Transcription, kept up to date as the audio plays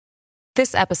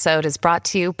This episode is brought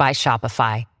to you by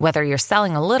Shopify. Whether you're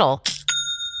selling a little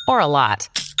or a lot,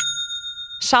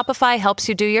 Shopify helps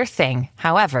you do your thing,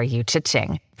 however you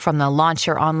cha-ching. From the launch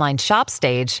your online shop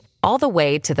stage, all the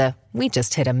way to the we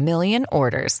just hit 1 million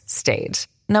orders stage.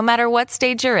 No matter what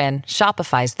stage you're in,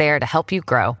 Shopify's there to help you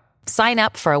grow. Sign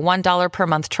up for a $1 per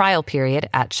month trial period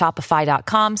at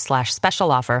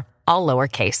shopify.com/special offer, all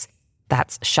lowercase.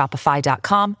 That's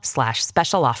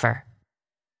shopify.com/special offer.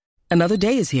 Another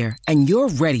day is here, and you're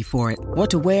ready for it. What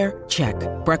to wear? Check.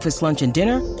 Breakfast, lunch, and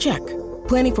dinner? Check.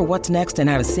 Planning for what's next and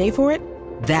how to save for it?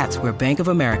 That's where Bank of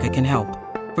America can help.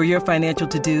 For your financial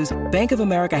to-dos, Bank of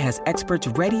America has experts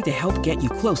ready to help get you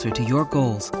closer to your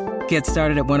goals. Get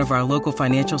started at one of our local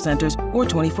financial centers or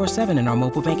 24/7 in our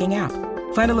mobile banking app.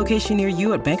 Find a location near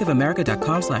you at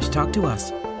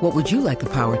bankofamerica.com/talktous. What would you like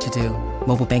the power to do?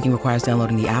 Mobile banking requires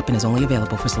downloading the app and is only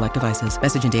available for select devices.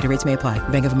 Message and data rates may apply.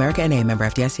 Bank of America N.A., member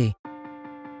FDIC.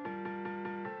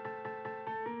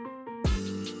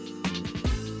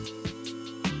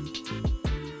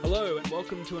 Hello and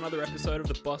welcome to another episode of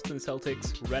the Boston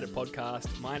Celtics Reddit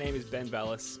podcast. My name is Ben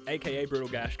Vallis, aka Brutal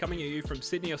Gash, coming at you from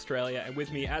Sydney, Australia, and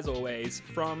with me, as always,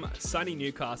 from sunny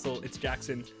Newcastle, it's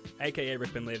Jackson, aka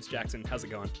Rip and Lives. Jackson, how's it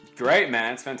going? Great,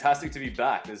 man. It's fantastic to be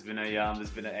back. There's been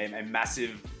a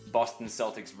massive Boston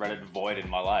Celtics Reddit void in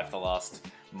my life the last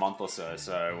month or so.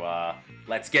 So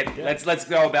let's go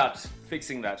about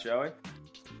fixing that, shall we?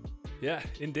 Yeah,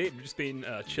 indeed. We've just been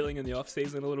chilling in the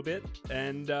off-season a little bit.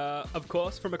 And, of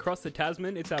course, from across the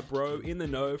Tasman, it's our bro in the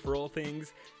know for all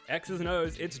things X's and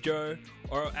O's. It's Joe,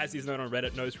 or as he's known on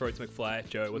Reddit, Nose Throats McFly.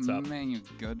 Joe, what's up? Man, you're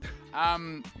good.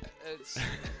 It's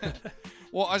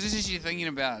well, I was just actually thinking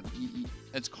about,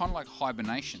 it's kind of like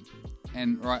hibernation.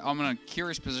 And, right, I'm in a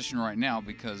curious position right now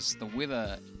because the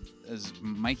weather is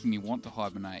making me want to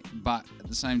hibernate, but at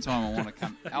the same time I want to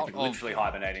come out of... literally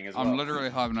hibernating as well. I'm literally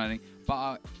hibernating, but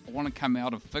I want to come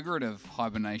out of figurative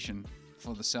hibernation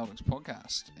for the Celtics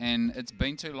podcast, and it's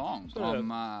been too long.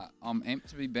 I'm amped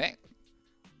to be back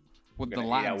with the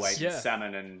lads.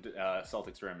 Salmon and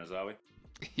Celtics rumors, are we?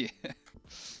 Yeah.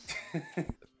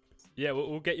 Yeah,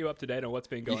 we'll get you up to date on what's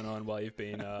been going on while you've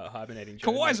been hibernating.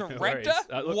 Kawhi's a Raptor?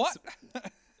 What?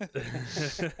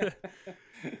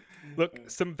 Look,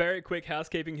 some very quick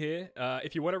housekeeping here.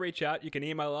 If you want to reach out, you can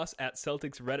email us at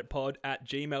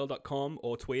celticsredditpod@gmail.com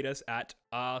or tweet us at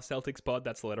rcelticspod.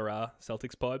 That's the letter R,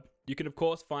 CelticsPod. You can, of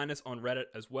course, find us on Reddit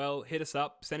as well. Hit us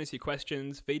up, send us your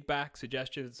questions, feedback,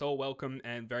 suggestions. It's all welcome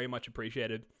and very much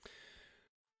appreciated.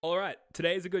 All right,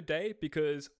 today is a good day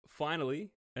because finally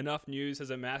enough news has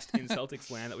amassed in Celtics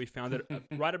land that we found it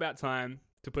right about time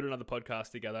to put another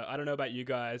podcast together. I don't know about you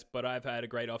guys, but I've had a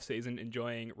great off-season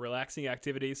enjoying relaxing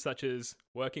activities such as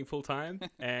working full-time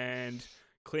and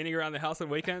cleaning around the house on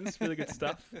weekends. Really good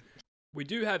stuff. We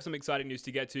do have some exciting news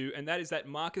to get to, and that is that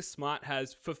Marcus Smart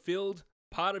has fulfilled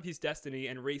part of his destiny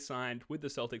and re-signed with the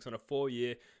Celtics on a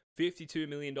 4-year, $52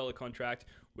 million contract,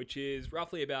 which is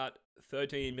roughly about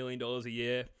 $13 million a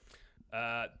year.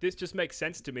 This just makes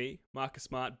sense to me. Marcus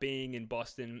Smart being in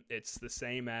Boston, it's the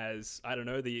same as, I don't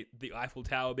know, the Eiffel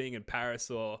Tower being in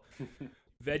Paris or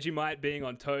Vegemite being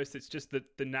on toast. It's just the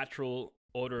natural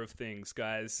order of things,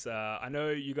 guys. I know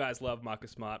you guys love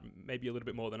Marcus Smart, maybe a little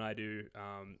bit more than I do.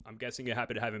 I'm guessing you're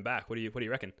happy to have him back. What do you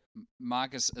reckon?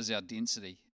 Marcus is our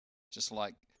density, just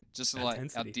like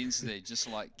our density, just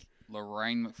like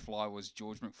Lorraine McFly was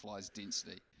George McFly's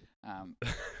density.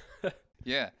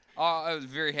 Yeah. Oh, I was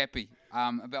very happy.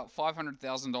 About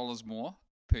 $500,000 more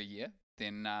per year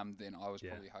than I was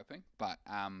probably hoping. But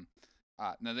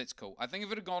no, that's cool. I think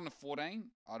if it had gone to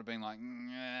 14, I'd have been like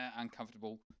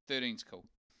uncomfortable. 13's cool.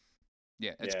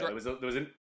 Yeah, it's great. There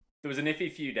was an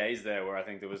iffy few days there where I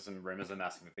think there was some rumors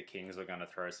amassing that the Kings were going to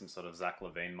throw some sort of Zach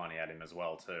LaVine money at him as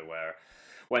well too. Where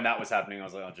when that was happening, I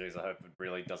was like, oh geez, I hope it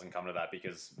really doesn't come to that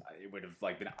because it would have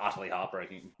been utterly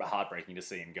heartbreaking to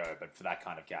see him go. But for that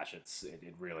kind of cash, it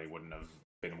really wouldn't have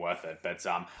been worth it. But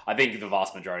I think the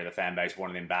vast majority of the fan base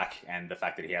wanted him back, and the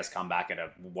fact that he has come back at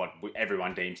what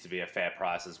everyone deems to be a fair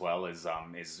price as well is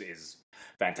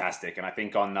fantastic. And I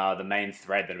think on the main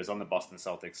thread that was on the Boston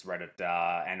Celtics Reddit,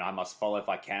 and I must follow if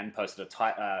I can, posted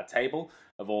a table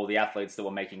of all the athletes that were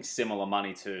making similar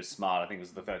money to Smart. I think it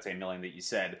was the $13 million that you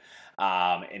said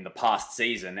in the past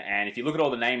season. And if you look at all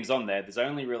the names on there, there's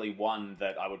only really one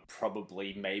that I would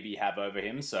probably maybe have over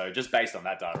him. So just based on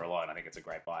that data alone, I think it's a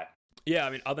great buy. Yeah,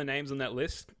 I mean, other names on that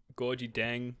list, Gorgie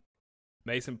Deng,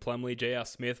 Mason Plumlee, J.R.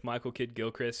 Smith, Michael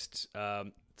Kidd-Gilchrist.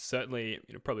 Certainly,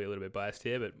 probably a little bit biased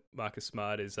here, but Marcus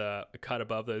Smart is a cut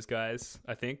above those guys,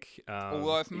 I think.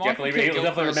 He'll definitely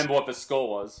remember what the score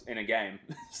was in a game,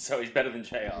 so he's better than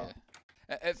JR. Yeah.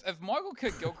 If Michael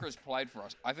Kidd-Gilchrist played for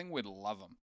us, I think we'd love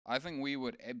him. I think we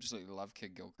would absolutely love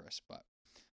Kidd-Gilchrist. But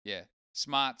yeah,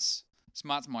 Smart's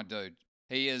my dude.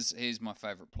 He's my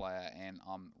favourite player, and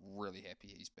I'm really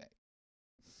happy he's back.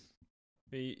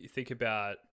 You think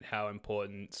about how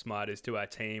important Smart is to our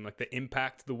team, like the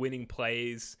impact, the winning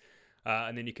plays,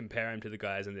 and then you compare him to the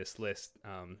guys in this list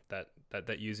that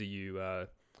user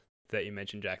that you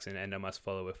mentioned, Jackson, and I must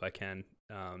follow if I can.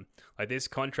 Like this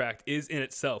contract is in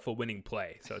itself a winning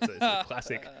play, so it's a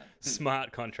classic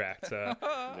Smart contract. So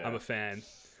yeah. I'm a fan.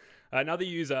 Another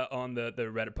user on the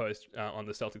Reddit post on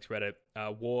the Celtics Reddit,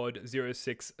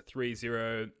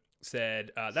 Ward0630 said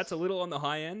that's a little on the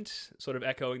high end, sort of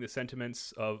echoing the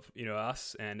sentiments of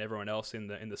us and everyone else in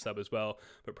the sub as well,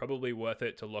 but probably worth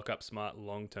it to lock up Smart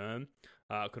long term.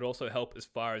 Could also help as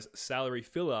far as salary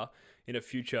filler in a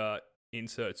future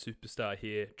insert superstar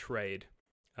here trade,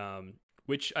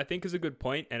 which I think is a good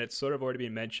point, and it's sort of already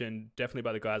been mentioned definitely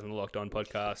by the guys on the Locked On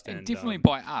podcast and definitely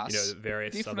by us.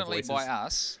 Various definitely other voices. By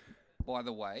us. By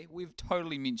the way, we've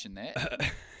totally mentioned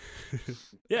that.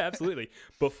 Yeah, absolutely.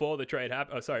 Before the trade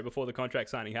happened, before the contract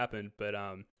signing happened. But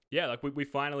yeah, like we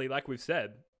finally, like we've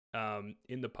said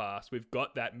in the past, we've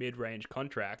got that mid-range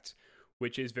contract,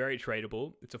 which is very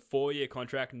tradable. It's a 4-year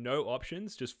contract, no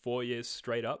options, just 4 years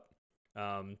straight up,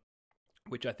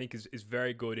 which I think is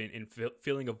very good in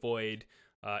filling a void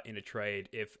in a trade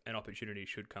if an opportunity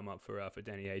should come up for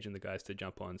Danny Ainge and the guys to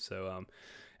jump on. So,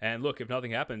 and look, if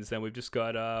nothing happens, then we've just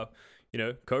got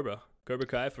Cobra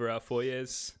Kai for 4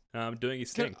 years. Doing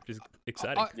his thing, which is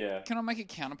exciting. Can I make a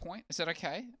counterpoint? Is that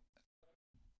okay?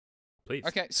 Please.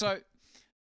 Okay, so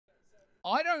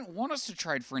I don't want us to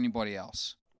trade for anybody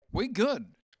else. We're good.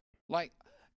 Like,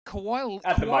 Kawhi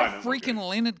freaking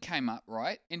Leonard came up,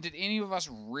 right? And did any of us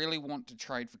really want to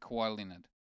trade for Kawhi Leonard?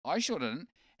 I sure didn't.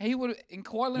 He would, and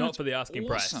Kawhi Leonard's not for the asking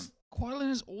awesome. price. Kawhi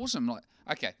Leonard's awesome. Like,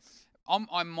 okay,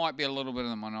 I might be a little bit of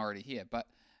the minority here, but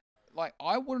like,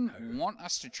 I wouldn't want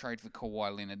us to trade for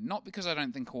Kawhi Leonard, not because I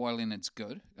don't think Kawhi Leonard's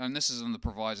good, and this is on the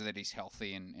proviso that he's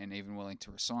healthy and even willing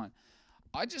to resign.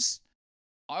 I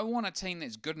want a team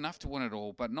that's good enough to win it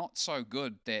all, but not so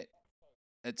good that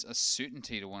it's a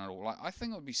certainty to win it all. Like, I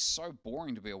think it would be so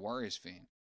boring to be a Warriors fan.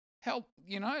 Hell,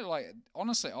 like,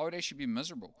 honestly, I would actually be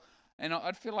miserable. And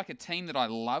I'd feel like a team that I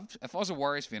loved, if I was a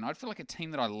Warriors fan, I'd feel like a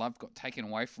team that I loved got taken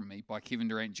away from me by Kevin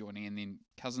Durant joining and then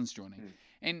Cousins joining.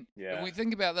 And when we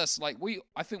think about this, like,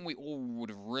 I think we all would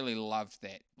have really loved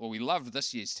that. Well, we loved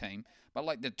this year's team, but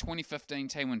like the 2015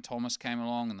 team when Thomas came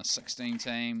along and the 16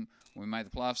 team when we made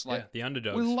the playoffs, like, the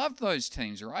underdogs. We loved those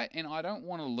teams, right? And I don't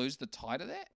want to lose the tie to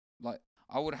that. Like,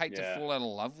 I would hate to fall out of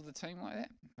love with a team like that.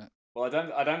 But. Well,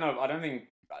 I don't know. I don't think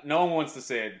no one wants to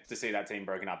see that team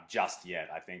broken up just yet.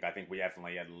 I think we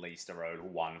definitely at least erode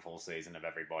one full season of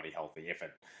everybody healthy if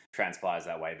it transpires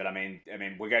that way. But I mean,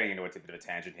 we're getting into a bit of a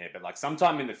tangent here. But like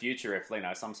sometime in the future, if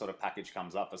some sort of package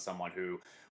comes up for someone who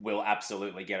will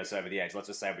absolutely get us over the edge. Let's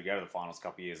just say we go to the finals a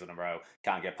couple of years in a row,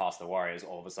 can't get past the Warriors.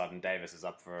 All of a sudden, Davis is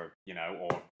up for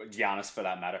or Giannis for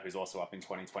that matter, who's also up in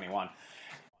 2021.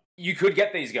 You could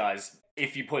get these guys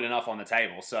if you put enough on the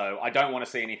table. So I don't want to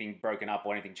see anything broken up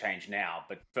or anything changed now,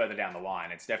 but further down the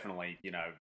line, it's definitely,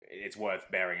 it's worth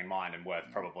bearing in mind and worth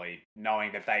probably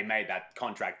knowing that they made that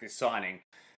contract, this signing,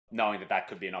 knowing that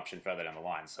could be an option further down the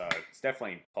line. So it's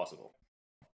definitely possible.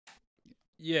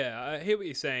 Yeah, I hear what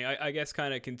you're saying. I guess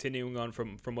kind of continuing on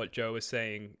from what Joe was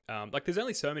saying, like there's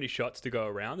only so many shots to go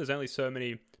around. There's only so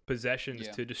many possessions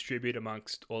to distribute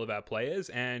amongst all of our players.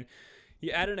 And you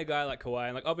add in a guy like Kawhi,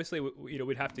 and like obviously,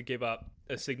 we'd have to give up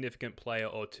a significant player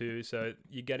or two. So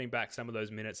you're getting back some of those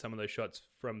minutes, some of those shots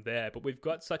from there. But we've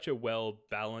got such a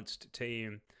well-balanced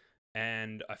team.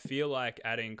 And I feel like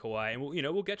adding Kawhi, and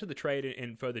we'll get to the trade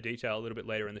in further detail a little bit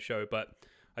later in the show, but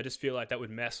I just feel like that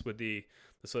would mess with the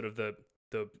sort of the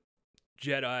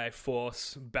Jedi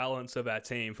Force balance of our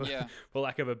team, for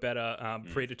lack of a better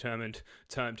predetermined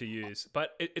term to use.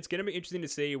 But it's going to be interesting to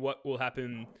see what will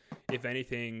happen, if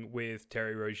anything, with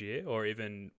Terry Rozier or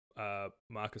even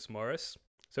Marcus Morris.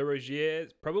 So Rozier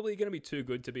is probably going to be too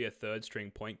good to be a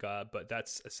third-string point guard, but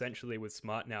that's essentially, with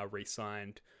Smart now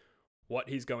re-signed, what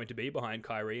he's going to be behind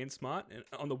Kyrie and Smart. And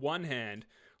on the one hand,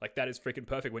 like that is freaking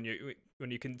perfect when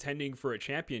you're contending for a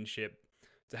championship.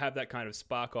 To have that kind of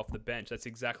spark off the bench, that's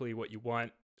exactly what you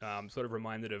want. Sort of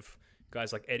reminded of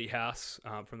guys like Eddie House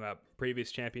from our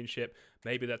previous championship.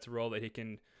 Maybe that's a role that he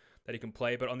can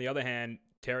play. But on the other hand,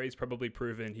 Terry's probably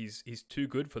proven he's too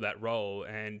good for that role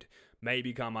and may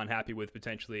become unhappy with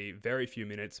potentially very few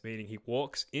minutes, meaning he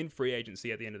walks in free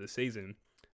agency at the end of the season.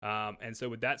 And so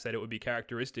with that said, it would be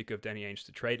characteristic of Danny Ainge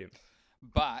to trade him.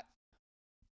 But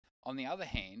on the other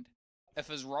hand, if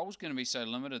his role's going to be so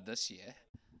limited this year,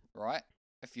 right?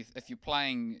 If you're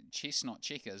playing chess, not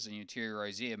checkers, and you're Terry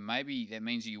Rozier, maybe that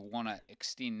means you want to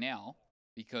extend now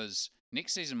because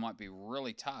next season might be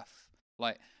really tough.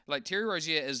 Like Terry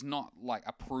Rozier is not like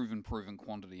a proven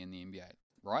quantity in the NBA,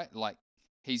 right? Like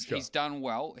he's done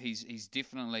well. He's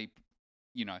definitely,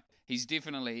 he's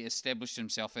definitely established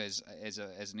himself as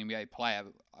an NBA player.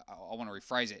 I want to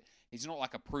rephrase it. He's not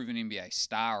like a proven NBA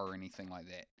star or anything like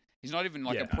that. He's not even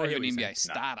like a proven NBA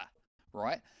starter,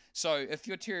 right? So if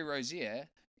you're Terry Rozier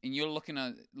and you're looking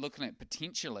at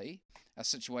potentially a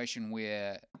situation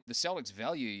where the Celtics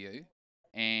value you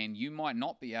and you might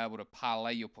not be able to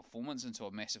parlay your performance into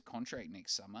a massive contract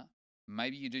next summer,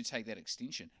 maybe you do take that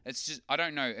extension. It's just, I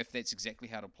don't know if that's exactly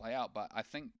how to play out, but I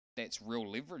think that's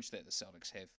real leverage that the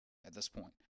Celtics have at this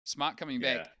point. Smart coming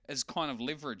back is kind of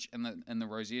leverage in the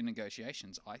Rozier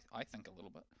negotiations, I think a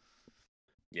little bit.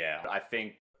 Yeah, I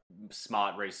think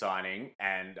Smart re-signing,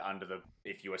 and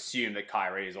if you assume that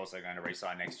Kyrie is also going to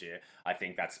re-sign next year, I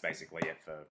think that's basically it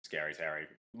for Scary Terry.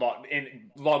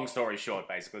 Long story short,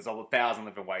 basically, there's 1,000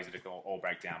 different ways that it can all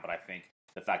break down, but I think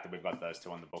the fact that we've got those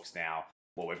two on the books now,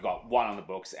 well, we've got one on the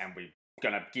books, and we're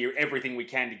going to gear everything we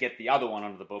can to get the other one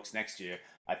onto the books next year.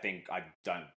 I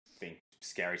don't think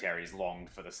Scary Terry's longed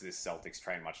for this Celtics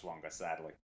train much longer,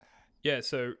 sadly. Yeah,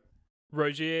 so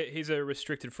Rozier, he's a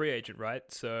restricted free agent, right?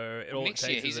 So it all next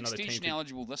takes year, he's another extension team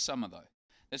eligible this summer, though.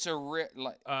 That's a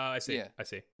I see. Yeah. I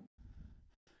see.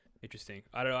 Interesting.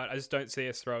 I don't know. I just don't see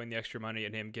us throwing the extra money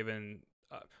at him. Given,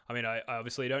 I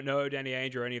obviously don't know Danny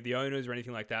Ainge or any of the owners or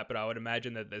anything like that, but I would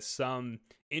imagine that there's some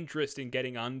interest in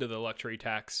getting under the luxury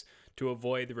tax to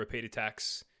avoid the repeated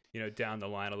tax, down the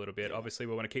line a little bit. Obviously,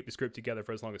 we want to keep this group together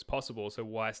for as long as possible. So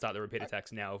why start the repeated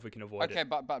tax now if we can avoid it? Okay,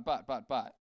 but.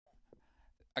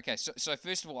 Okay, so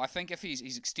first of all, I think if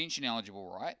he's extension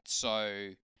eligible, right?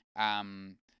 So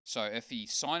if he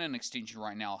signed an extension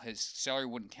right now, his salary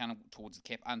wouldn't count towards the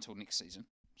cap until next season.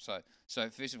 So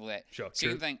first of all, that. Sure.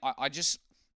 Second thing, I just,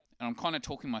 and I'm kind of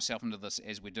talking myself into this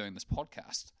as we're doing this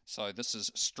podcast. So this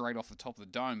is straight off the top of the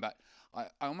dome, but I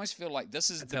almost feel like this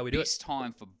is the best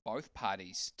time for both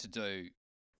parties to do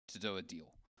a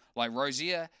deal. Like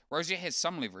Rozier has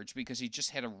some leverage because he just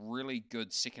had a really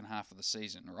good second half of the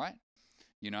season, right?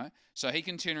 So he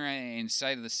can turn around and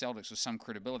say to the Celtics with some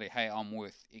credibility, hey, I'm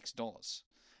worth X dollars.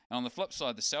 And on the flip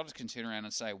side, the Celtics can turn around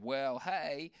and say, well,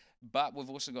 hey, but we've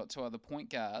also got two other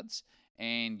point guards,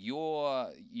 and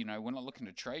we're not looking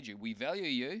to trade you. We value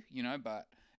you, but,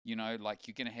 like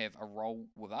you're going to have a role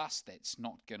with us that's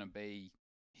not going to be,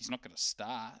 he's not going to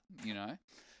start,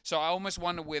 So I almost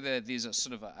wonder whether there's a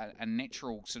sort of a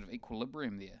natural sort of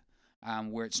equilibrium there,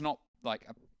 where it's not like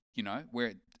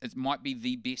where it might be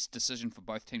the best decision for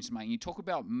both teams to make. You talk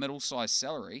about middle-sized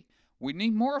salary, we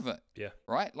need more of it. Yeah.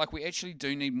 Right? Like, we actually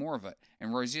do need more of it.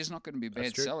 And Rozier's not going to be a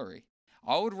bad salary.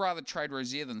 I would rather trade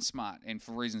Rozier than Smart, and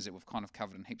for reasons that we've kind of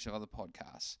covered in heaps of other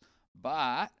podcasts.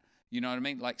 But, you know what I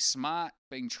mean? Like, Smart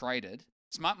being traded,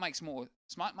 Smart makes,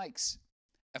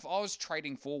 if I was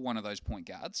trading for one of those point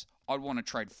guards, I'd want to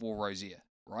trade for Rozier,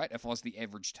 right? If I was the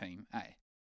average team,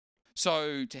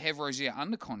 So, to have Rozier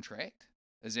under contract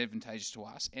is advantageous to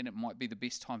us, and it might be the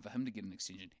best time for him to get an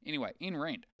extension. Anyway, in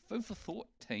rant. Food for thought,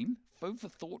 team. Food for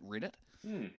thought, Reddit.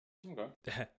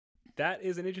 Okay. That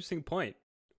is an interesting point.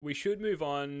 We should move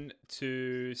on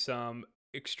to some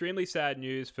extremely sad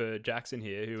news for Jackson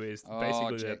here, who is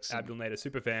basically the Abdel Nader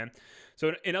superfan.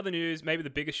 So in other news, maybe the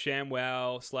biggest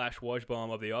ShamWow / Woj bomb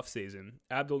of the offseason,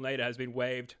 Abdel Nader has been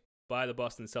waived by the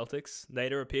Boston Celtics.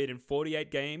 Nader appeared in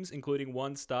 48 games, including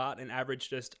one start, and averaged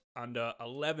just under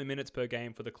 11 minutes per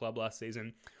game for the club last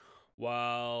season,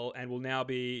 and will now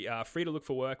be free to look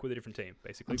for work with a different team,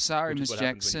 basically. I'm sorry, Miss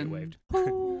Jackson.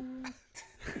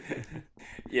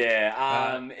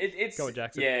 It's go on,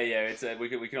 Jackson. It's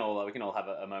we can all have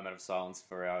a moment of silence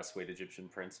for our sweet Egyptian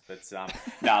prince. But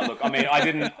look, I mean, I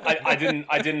didn't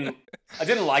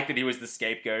like that he was the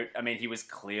scapegoat. I mean, he was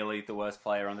clearly the worst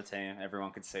player on the team. Everyone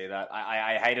could see that.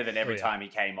 I hated that every time he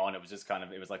came on, it was just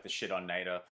it was like the shit on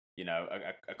Nader.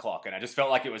 A clock, and I just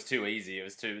felt like it was too easy. It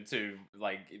was too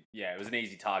it was an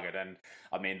easy target. And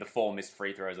I mean, the 4 missed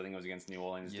free throws, I think it was against New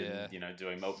Orleans,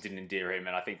 didn't endear him,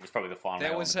 and I think it was probably the final.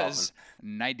 That was his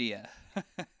nadir.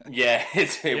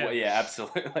 Absolutely,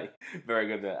 very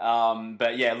good there.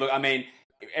 But yeah, look, I mean,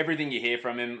 everything you hear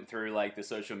from him through like the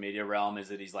social media realm is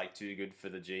that he's like too good for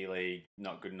the G League,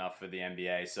 not good enough for the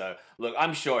NBA. So look,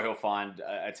 I'm sure he'll find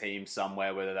a team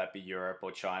somewhere, whether that be Europe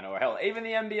or China or hell, even the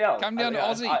NBL. Come down to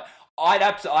Aussie. I'd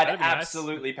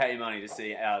absolutely pay money to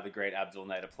see the great Abdel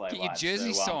Nader play. Get your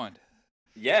jersey signed.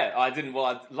 Yeah, I didn't.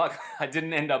 Well, I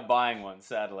didn't end up buying one,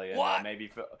 sadly. And, What?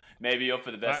 maybe you're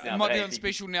for the best now. It might but be hey, on if you-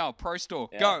 special now. Pro store.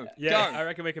 Yeah. Go. Yeah, Go. I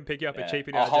reckon we can pick you up Yeah. at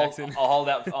cheapy I'll now, hold, Jackson. I'll hold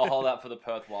out. I'll hold out for the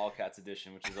Perth Wildcats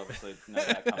edition, which is obviously no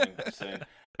doubt coming soon.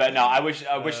 But no, I wish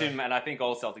him, and I think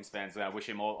all Celtics fans, I wish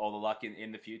him all the luck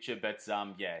in the future. But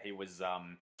yeah, he was.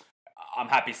 I'm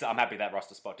happy that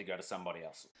roster spot to go to somebody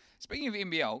else. Speaking of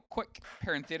NBL, quick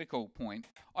parenthetical point.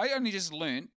 I only just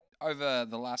learned over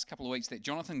the last couple of weeks that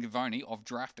Jonathan Givony of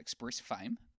Draft Express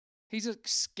fame, he's a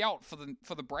scout for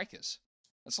the Breakers.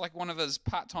 It's like one of his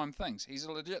part-time things. He's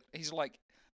like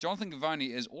Jonathan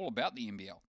Givony is all about the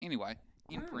NBL. Anyway,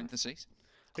 in parentheses.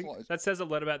 I think Close. that says a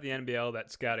lot about the NBL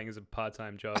that scouting is a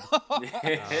part-time job.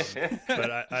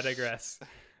 But I digress.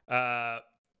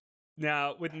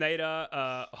 Now, with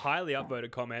Nader, highly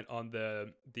upvoted comment on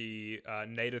the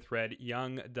Nader thread,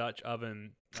 Young Dutch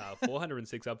Oven,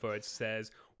 406 upvotes,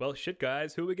 says, well, shit,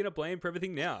 guys, who are we going to blame for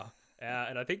everything now?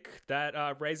 And I think that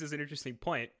raises an interesting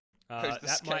point.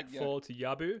 That might fall to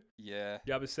Yabu. Yeah.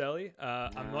 Yabusele.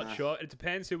 I'm not sure. It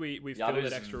depends who we fill Yabu's-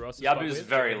 that extra roster spot Yabu's with.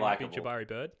 very It might be likable. Jabari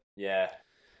Bird. Yeah.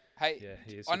 Hey, Yeah,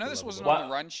 he is I know super this wasn't lovable. on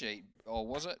the run sheet, or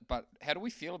was it? But how do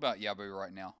we feel about Yabu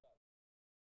right now?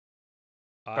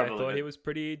 I Probably thought good. he was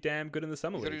pretty damn good in the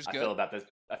summer You thought league. he was I good?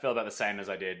 feel about the same as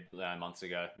I did months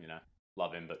ago.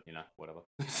 Love him, but whatever.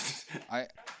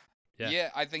 Yeah,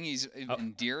 I think he's an Oh.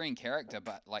 endearing character,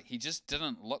 but like he just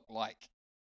didn't look like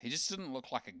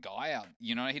a guy out.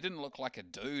 He didn't look like a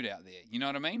dude out there. You know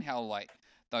what I mean?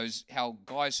 How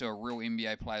guys who are real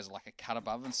NBA players are like a cut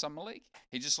above in summer league.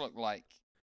 He just looked like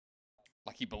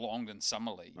he belonged in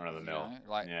summer league. Run of the you mill. know?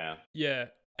 Like Yeah. Yeah.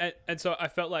 And so I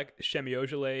felt like Shemi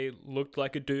Ojale looked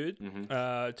like a dude,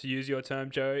 to use your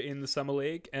term, Joe, in the summer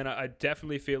league. And I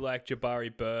definitely feel like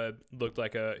Jabari Bird looked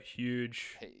like a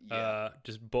huge,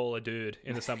 just baller dude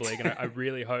in the summer league. And I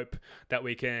really hope that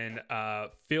we can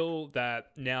fill that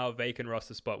now vacant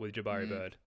roster spot with Jabari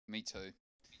Bird. Me too.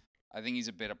 I think he's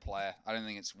a better player. I don't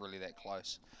think it's really that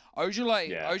close.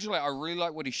 Ojale, I really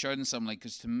like what he showed in summer league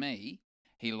because to me,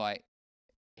 he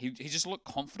just looked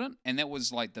confident, and that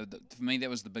was like for me that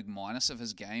was the big minus of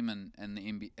his game and the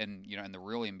NBA and in the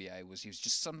real NBA was he was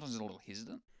just sometimes a little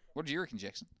hesitant. What do you reckon,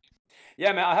 Jackson?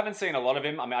 Yeah, man, I haven't seen a lot of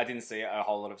him. I mean, I didn't see a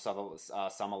whole lot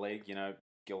of summer league.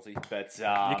 Guilty, but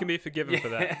You can be forgiven for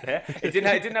that. it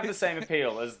didn't have the same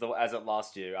appeal as it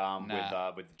last year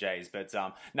with the Jays. But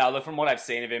no, look, from what I've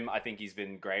seen of him, I think he's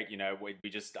been great.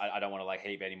 I don't want to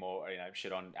heap any more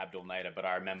shit on Abdul Nader, but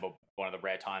I remember one of the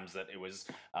rare times that it was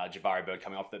Jabari Bird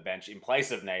coming off the bench in place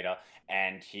of Nader,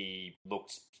 and he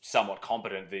looked somewhat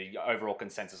competent. The overall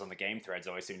consensus on the game threads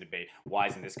always seemed to be, why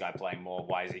isn't this guy playing more?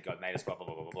 Why has he got Nader's blah, blah,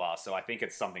 blah, blah, blah. So I think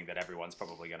it's something that everyone's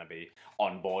probably going to be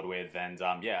on board with. And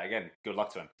again, good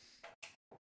luck to him.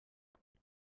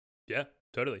 Yeah,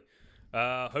 totally.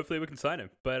 Hopefully we can sign him.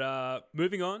 But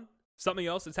moving on, something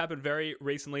else that's happened very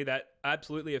recently that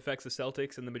absolutely affects the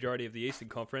Celtics and the majority of the Eastern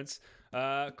Conference.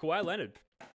 Kawhi Leonard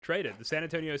traded. The San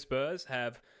Antonio Spurs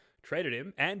have traded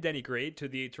him and Danny Green to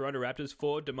the Toronto Raptors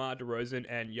for DeMar DeRozan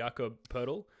and Jakob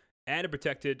Poeltl and a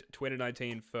protected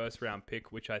 2019 first-round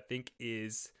pick, which I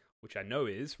know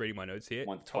is, reading my notes here,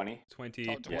 120. top 20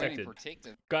 Top 20 protected.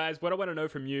 protected. Guys, what I want to know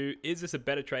from you, is this a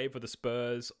better trade for the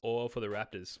Spurs or for the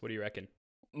Raptors? What do you reckon?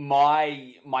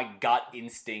 My gut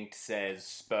instinct says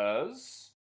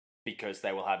Spurs, because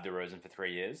they will have DeRozan for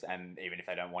 3 years, and even if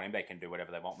they don't want him, they can do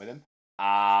whatever they want with him.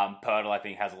 Poeltl, I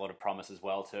think, has a lot of promise as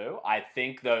well too. I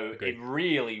think though Agreed. it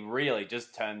really, really just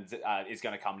is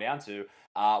going to come down to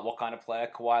what kind of player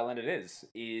Kawhi Leonard is.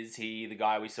 Is he the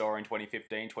guy we saw in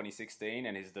 2015, 2016,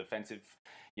 and his defensive,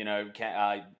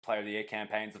 player of the year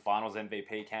campaigns, the Finals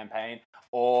MVP campaign,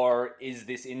 or is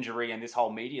this injury and this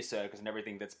whole media circus and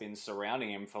everything that's been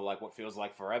surrounding him for what feels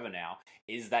like forever now?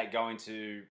 Is that going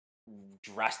to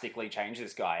drastically change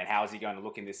this guy, and how is he going to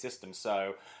look in this system?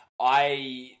 So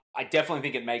I definitely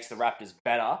think it makes the Raptors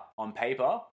better on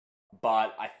paper,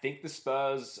 but I think the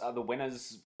Spurs are the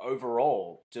winners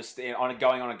overall, just going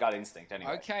on a gut instinct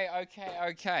anyway.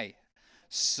 Okay.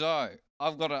 So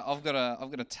I've got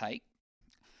a take.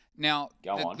 Now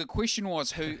the question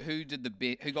was who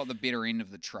got the better end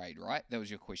of the trade, right? That was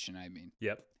your question, Amen.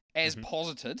 Yep. As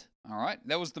posited, all right.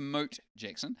 That was the moot,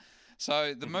 Jackson.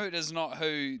 So the moot is not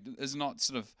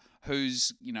sort of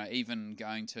who's even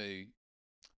going to.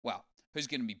 Well, who's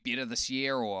going to be better this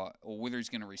year or whether he's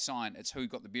going to resign. It's who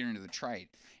got the better end of the trade.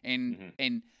 And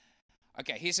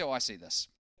okay, here's how I see this.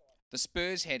 The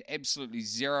Spurs had absolutely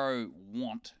zero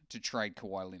want to trade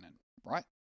Kawhi Leonard, right?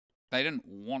 They didn't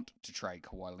want to trade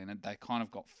Kawhi Leonard. They kind of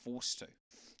got forced to.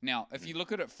 Now, if you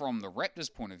look at it from the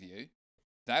Raptors' point of view,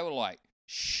 they were like,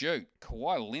 shoot,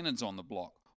 Kawhi Leonard's on the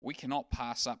block. we cannot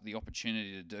pass up the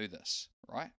opportunity to do this,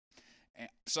 right?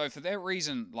 So for that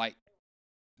reason, like,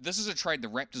 this is a trade the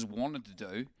Raptors wanted to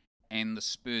do and the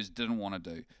Spurs didn't want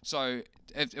to do. So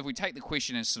if we take the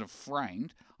question as sort of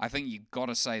framed, I think you've got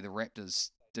to say the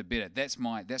Raptors did better. That's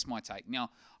my take. Now,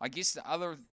 I guess the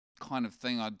other kind of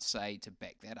thing I'd say to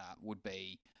back that up would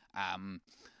be,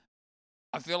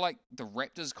 I feel like the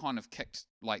Raptors kind of kicked,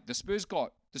 like the Spurs,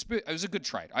 it was a good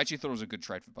trade. I actually thought it was a good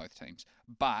trade for both teams.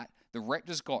 But the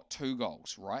Raptors got 2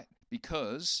 goals, right?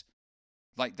 Because,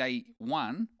 like, they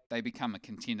become a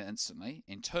contender instantly.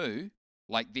 And 2,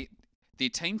 like, their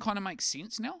team kind of makes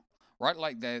sense now, right?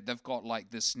 Like, they've got, like,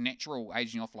 this natural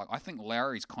aging off. Like, I think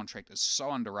Lowry's contract is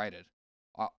so underrated.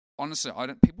 Honestly,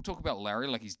 people talk about Lowry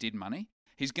like he's dead money.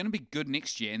 He's going to be good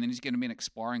next year, and then he's going to be an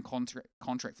expiring contract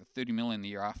for $30 million the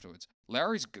year afterwards.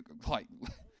 Lowry's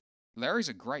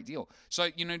a great deal. So,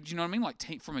 do you know what I mean? Like,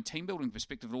 from a team building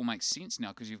perspective, it all makes sense now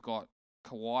because you've got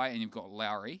Kawhi and you've got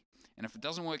Lowry, and if it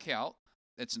doesn't work out,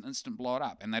 it's an instant blow it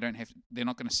up, and they're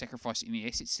not going to sacrifice any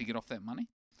assets to get off that money.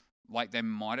 Like, they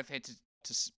might have had to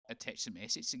attach some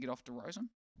assets to get off DeRozan,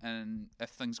 and if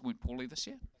things went poorly this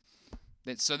year.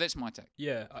 That's my take.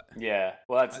 Yeah.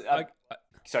 Well, that's...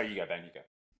 sorry, you go, Ben, you go.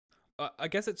 I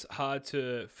guess it's hard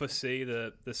to foresee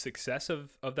the success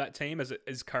of that team as it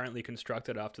is currently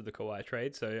constructed after the Kawhi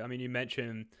trade. So, I mean, you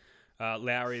mentioned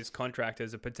Lowry's contract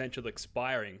as a potential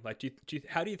expiring. Like,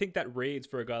 how do you think that reads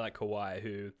for a guy like Kawhi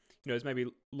who, is maybe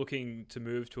looking to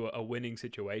move to a winning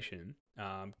situation,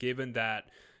 given that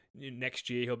next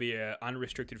year he'll be an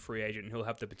unrestricted free agent and he'll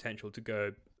have the potential to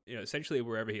go, essentially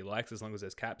wherever he likes as long as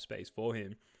there's cap space for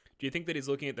him. Do you think that he's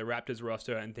looking at the Raptors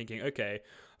roster and thinking, okay,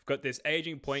 I've got this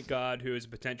aging point guard who is a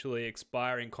potentially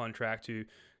expiring contract who,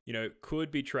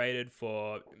 could be traded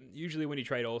for... Usually when you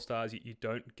trade All-Stars, you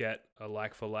don't get a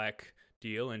like-for-like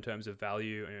deal in terms of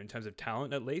value and in terms of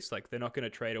talent, at least. Like, they're not going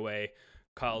to trade away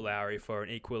Kyle Lowry for an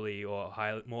equally or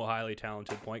more highly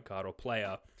talented point guard or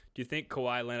player. Do you think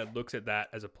Kawhi Leonard looks at that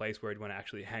as a place where he'd want to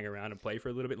actually hang around and play for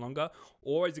a little bit longer?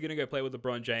 Or is he going to go play with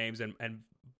LeBron James and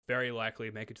very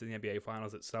likely make it to the NBA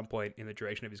Finals at some point in the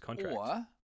duration of his contract?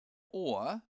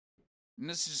 Or, and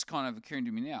this is just kind of occurring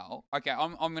to me now. Okay,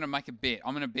 I'm going to make a bet.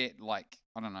 I'm going to bet, like,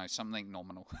 I don't know, something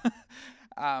nominal.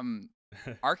 I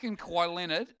reckon Kawhi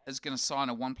Leonard is going to sign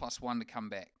a 1+1 to come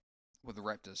back with the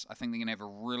Raptors. I think they're going to have a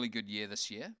really good year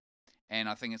this year. And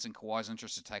I think it's in Kawhi's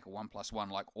interest to take a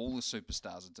 1+1 like all the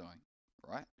superstars are doing,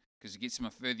 right? Because it gets him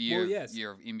a further year of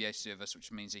NBA service,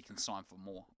 which means he can sign for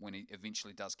more when he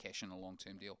eventually does cash in a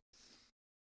long-term deal.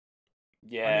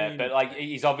 Yeah, but like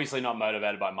he's obviously not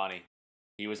motivated by money.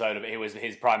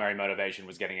 His primary motivation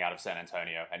was getting out of San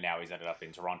Antonio, and now he's ended up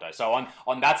in Toronto. So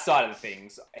on that side of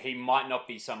things, he might not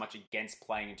be so much against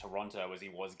playing in Toronto as he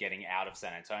was getting out of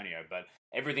San Antonio. But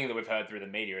everything that we've heard through the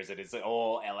media is that it's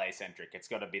all LA centric. It's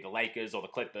got to be the Lakers or the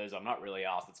Clippers. I'm not really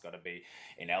asked. It's got to be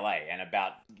in LA. And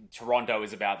about Toronto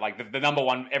is about like the number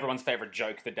one, everyone's favorite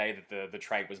joke the day that the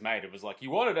trade was made. It was like, you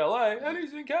wanted LA and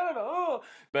he's in Canada. Oh.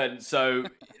 But so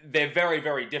they're very,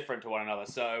 very different to one another.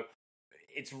 So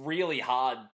it's really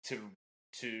hard to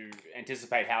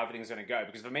anticipate how everything's going to go,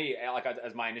 because for me, like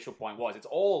as my initial point was, it's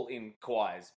all in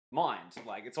Kawhi's mind.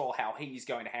 Like, it's all how he's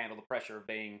going to handle the pressure of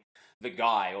being the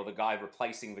guy, or the guy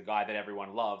replacing the guy that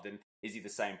everyone loved, and is he the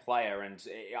same player? And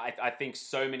I think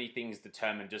so many things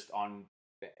determine just on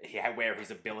where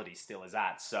his ability still is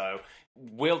at. So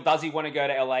does he want to go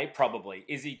to LA? Probably.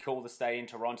 Is he cool to stay in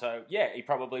Toronto? Yeah, he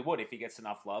probably would if he gets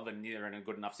enough love and they're in a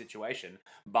good enough situation.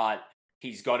 But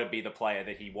he's got to be the player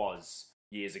that he was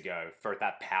years ago for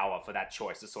that power, for that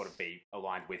choice to sort of be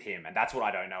aligned with him. And that's what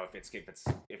I don't know if it's going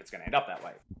to end up that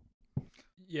way.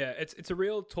 Yeah, it's a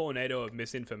real tornado of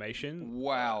misinformation.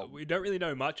 Wow. We don't really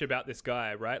know much about this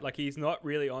guy, right? Like, he's not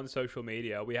really on social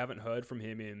media. We haven't heard from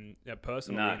him in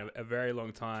personally in a very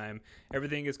long time.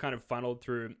 Everything is kind of funneled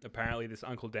through apparently this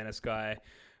Uncle Dennis guy.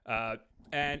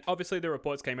 And obviously the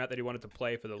reports came out that he wanted to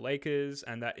play for the Lakers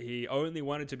and that he only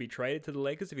wanted to be traded to the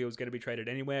Lakers if he was going to be traded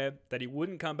anywhere, that he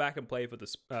wouldn't come back and play for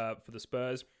the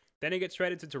Spurs. Then he gets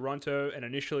traded to Toronto, and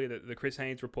initially the Chris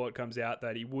Haynes report comes out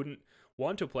that he wouldn't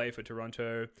want to play for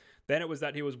Toronto. Then it was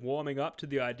that he was warming up to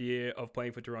the idea of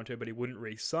playing for Toronto, but he wouldn't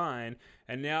re-sign.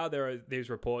 And now there are these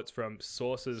reports from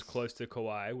sources close to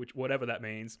Kawhi, which whatever that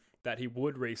means, that he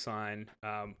would re-sign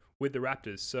with the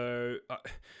Raptors. So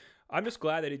I'm just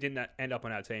glad that he didn't end up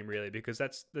on our team, really, because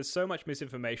there's so much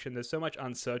misinformation, there's so much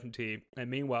uncertainty, and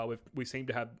meanwhile we seem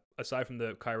to have, aside from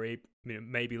the Kyrie,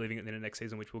 maybe leaving it in the next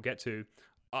season, which we'll get to,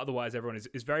 otherwise everyone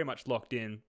is very much locked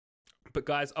in. But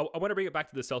guys, I want to bring it back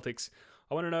to the Celtics.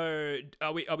 I want to know,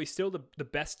 are we still the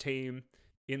best team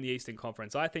in the Eastern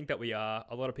Conference? I think that we are.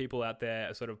 A lot of people out there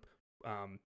are sort of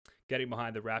getting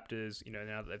behind the Raptors,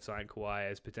 now that they've signed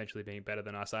Kawhi as potentially being better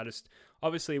than us.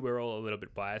 Obviously we're all a little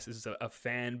bit biased. This is a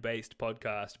fan-based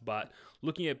podcast, but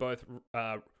looking at both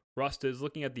rosters,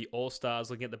 looking at the All-Stars,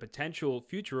 looking at the potential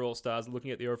future All-Stars,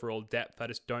 looking at the overall depth, I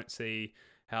just don't see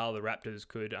how the Raptors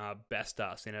could best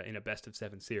us in a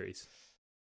best-of-7 series.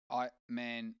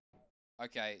 Man,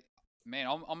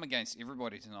 I'm against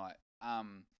everybody tonight.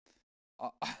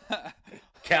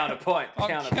 Counterpoint.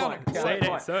 Say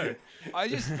it so. I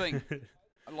just think,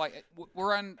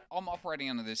 I'm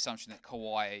operating under the assumption that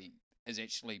Kawhi is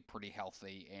actually pretty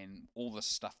healthy, and all the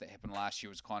stuff that happened last year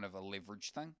was kind of a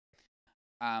leverage thing.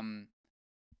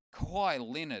 Kawhi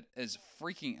Leonard is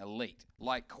freaking elite.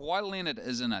 Kawhi Leonard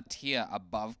is in a tier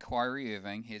above Kyrie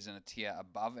Irving, he's in a tier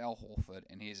above Al Horford,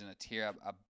 and he's in a tier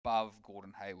above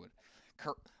Gordon Hayward.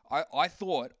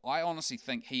 I honestly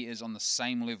think he is on the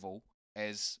same level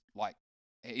as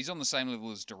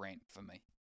Durant for me,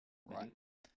 right?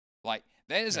 Mm-hmm.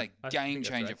 That is a game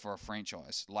changer for a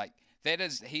franchise.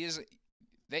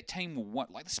 That team will win.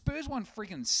 The Spurs won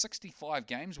freaking 65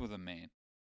 games with him, man.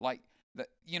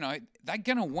 They're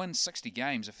gonna win 60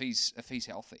 games if he's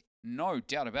healthy. No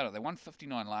doubt about it. They won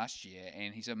 59 last year,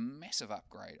 and he's a massive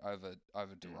upgrade over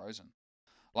DeRozan.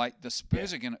 The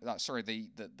Spurs are gonna.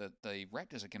 The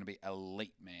Raptors are gonna be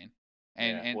elite, man.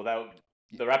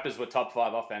 The Raptors were top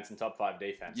 5 offense and top 5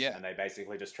 defense, yeah. And they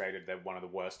basically just traded one of the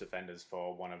worst defenders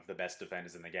for one of the best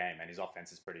defenders in the game, and his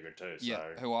offense is pretty good too.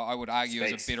 Yeah, so who I would argue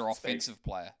is a better offensive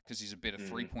player because he's a better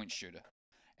 3-point shooter,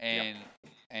 and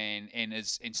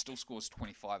still scores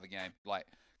 25 a game.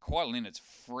 Kawhi Leonard's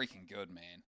freaking good,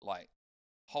 man.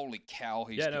 Holy cow,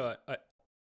 he's good. No,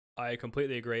 I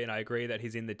completely agree, and I agree that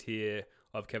he's in the tier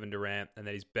of Kevin Durant, and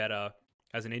that he's better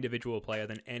as an individual player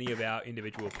than any of our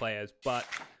individual players, but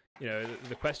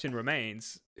the question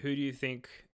remains, who do you think,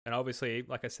 and obviously,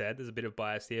 like I said, there's a bit of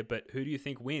bias here, but who do you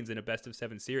think wins in a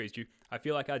best-of-7 series? I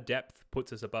feel like our depth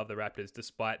puts us above the Raptors,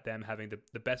 despite them having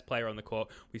the best player on the court.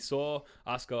 We saw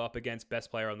us go up against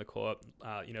best player on the court,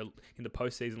 in the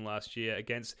postseason last year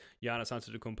against Giannis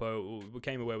Antetokounmpo. We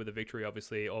came away with a victory,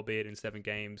 obviously, albeit in 7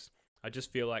 games. I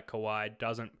just feel like Kawhi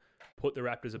doesn't put the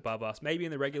Raptors above us. Maybe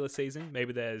in the regular season,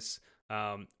 maybe there's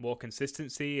more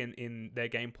consistency in their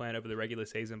game plan over the regular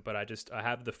season, but I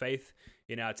have the faith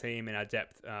in our team and our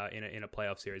depth in a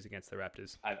playoff series against the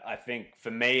Raptors. I think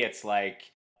for me, it's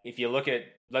if you look at,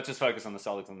 let's just focus on the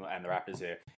Celtics and the Raptors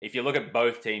here. If you look at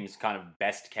both teams' kind of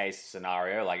best case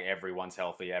scenario, everyone's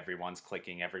healthy, everyone's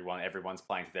clicking, everyone's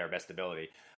playing to their best ability,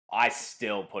 I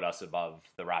still put us above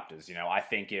the Raptors.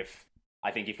 I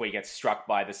think if we get struck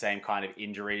by the same kind of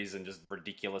injuries and just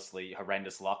ridiculously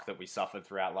horrendous luck that we suffered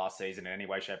throughout last season in any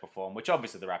way, shape, or form, which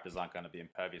obviously the Raptors aren't going to be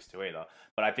impervious to either,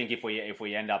 but I think if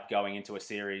we end up going into a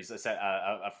series,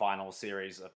 a final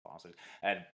series,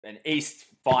 an East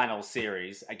final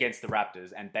series against the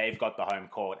Raptors, and they've got the home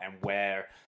court, and we're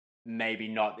maybe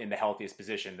not in the healthiest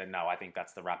position, then no, I think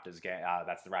that's the Raptors game.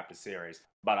 That's the Raptors series.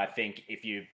 But I think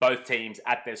if both teams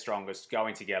at their strongest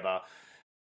going together,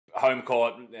 home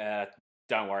court.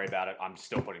 Don't worry about it. I'm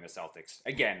still putting the Celtics.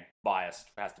 Again,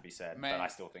 biased, has to be said, Man. but I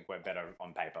still think we're better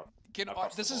on paper.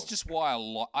 This is just why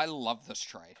I love this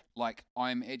trade.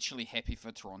 I'm actually happy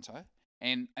for Toronto,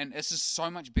 and this is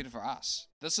so much better for us.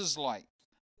 This is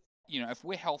if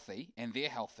we're healthy and they're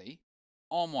healthy,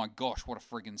 oh my gosh, what a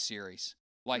friggin' series.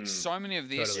 So many of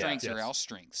their strengths are our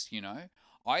strengths,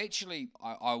 I actually,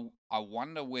 I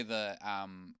wonder whether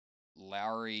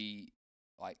Lowry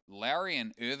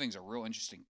and Irving's a real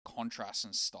interesting contrast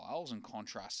in styles and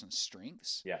contrast in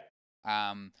strengths. Yeah.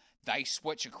 They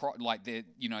switch across, they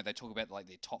talk about their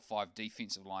top 5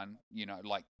 defensive line,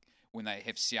 when they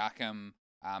have Siakam,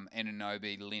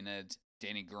 Anunoby, Leonard,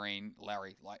 Danny Green,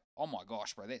 Larry, oh my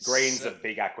gosh, bro, that's Green's sick. a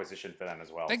big acquisition for them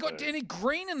as well. They got Danny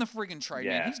Green in the friggin' trade,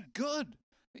 man. He's good.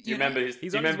 Do you remember his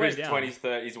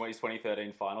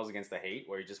 2013 finals against the Heat,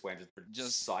 where he just went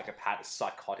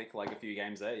psychotic a few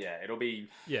games there? Yeah, it'll be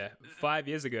 5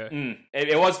 years ago.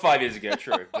 It was 5 years ago,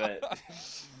 true, but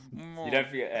you don't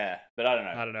forget. Yeah, but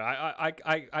I don't know.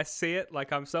 I see it.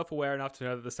 I'm self-aware enough to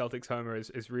know that the Celtics homer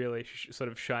is really sort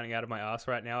of shining out of my ass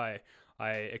right now. I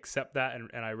accept that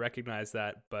and I recognize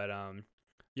that, but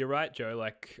you're right, Joe.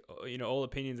 All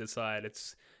opinions aside,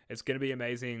 it's going to be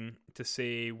amazing to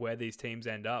see where these teams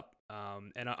end up.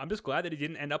 And I'm just glad that he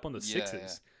didn't end up on the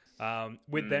Sixers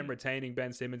with them retaining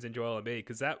Ben Simmons and Joel Embiid,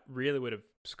 because that really would have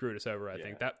screwed us over, I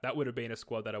think. That would have been a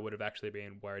squad that I would have actually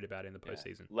been worried about in the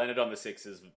postseason. Leonard on the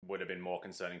Sixers would have been more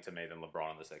concerning to me than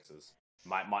LeBron on the Sixers.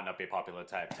 Might not be a popular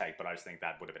take, but I just think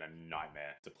that would have been a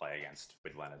nightmare to play against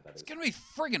with Leonard. It's going to be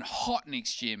friggin' hot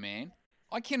next year, man.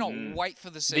 I cannot wait for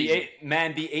the The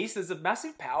season. the East, there's a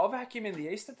massive power vacuum in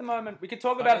the East at the moment. We could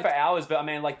talk about it for hours, but I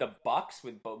mean, like the Bucks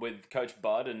with Coach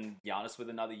Bud and Giannis with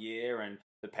another year, and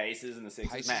the Pacers and the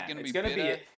Sixers.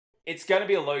 It's going to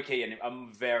be a low key and a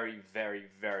very, very,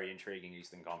 very intriguing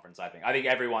Eastern Conference. I think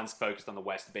everyone's focused on the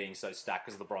West being so stacked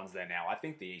because LeBron's there now. I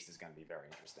think the East is going to be very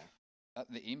interesting.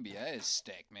 The NBA is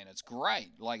stacked, man. It's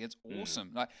great. Like, it's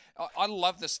awesome. Like, I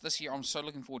love this year. I'm so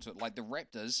looking forward to it. Like, the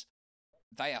Raptors,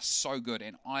 they are so good,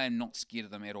 and I am not scared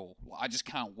of them at all. I just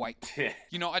can't wait.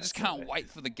 I just can't wait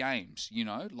for the games,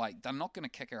 Like, they're not going to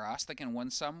kick our ass. They can win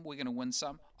some. We're going to win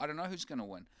some. I don't know who's going to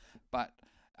win. But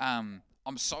I'm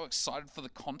so excited for the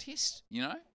contest,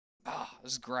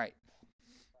 This is great.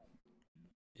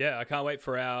 Yeah, I can't wait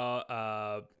for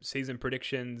our season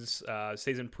predictions,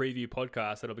 season preview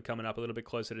podcast that'll be coming up a little bit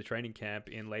closer to training camp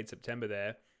in late September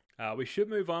there. We should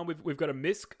move on. We've got a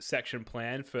MISC section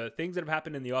planned for things that have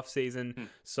happened in the off-season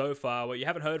so far. What you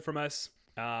haven't heard from us,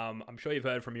 I'm sure you've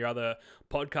heard from your other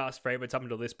podcast favorites up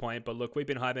until this point, but look, we've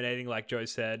been hibernating, like Joe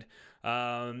said.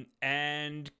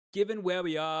 And given where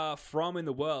we are from in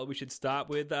the world, we should start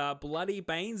with bloody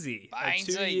Bainesy. A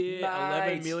 2-year,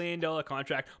 $11 million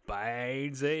contract.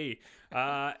 Bainesy.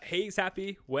 He's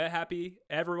happy. We're happy.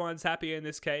 Everyone's happy in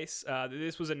this case.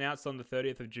 This was announced on the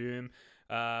 30th of June.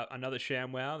 Another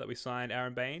ShamWow that we signed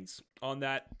Aaron Baines on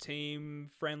that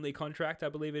team-friendly contract, I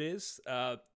believe it is.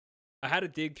 I had to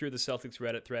dig through the Celtics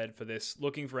Reddit thread for this,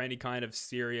 looking for any kind of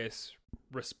serious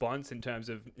response in terms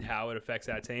of how it affects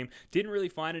our team. Didn't really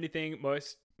find anything.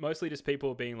 Mostly just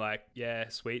people being like, "Yeah,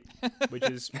 sweet," which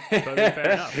is totally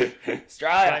fair enough.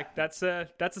 Australia, like that's a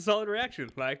solid reaction.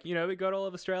 Like, we got all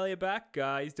of Australia back.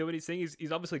 He's doing his thing.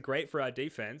 He's obviously great for our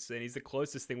defense, and he's the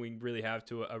closest thing we really have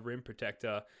to a rim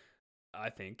protector, I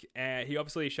think. And he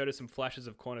obviously showed us some flashes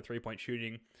of corner 3-point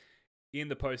shooting in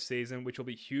the postseason, which will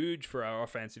be huge for our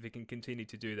offense if he can continue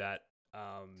to do that.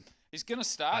 He's going to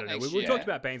start next year. We talked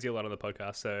about Bainesy a lot on the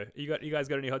podcast, so you guys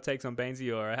got any hot takes on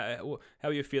Bainesy, or how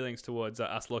are your feelings towards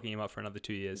us locking him up for another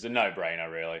 2 years? It's a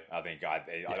no-brainer, really. I think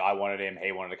I wanted him.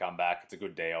 He wanted to come back. It's a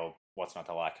good deal. What's not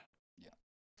to like?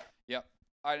 Yep.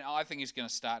 I think he's going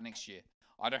to start next year.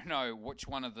 I don't know which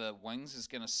one of the wings is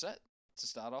going to sit to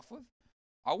start off with.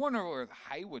 I wonder if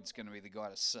Hayward's going to be the guy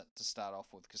to sit to start off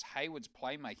with, because Hayward's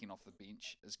playmaking off the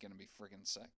bench is going to be friggin'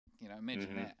 sick.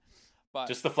 Imagine that. But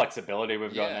just the flexibility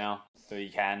we've got now, so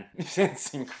you can. It's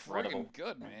incredible. Friggin'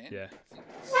 good, man. Yeah,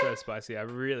 so spicy. I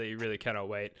really, really cannot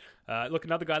wait. Look,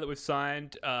 another guy that we've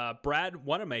signed, Brad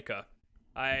Wanamaker.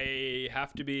 I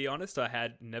have to be honest, I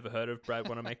had never heard of Brad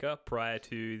Wanamaker prior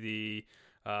to the,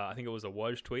 I think it was a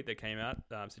Woj tweet that came out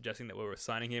suggesting that we were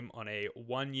signing him on a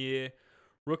 1-year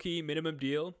rookie minimum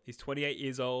deal. He's 28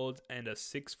 years old and a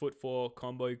 6'4"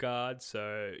 combo guard,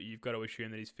 so you've got to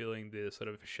assume that he's filling the sort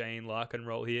of Shane Larkin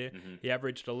role here. He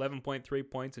averaged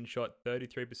 11.3 points and shot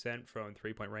 33% from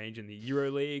 3-point range in the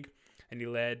EuroLeague, and he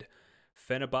led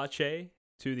Fenerbahce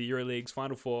to the EuroLeague's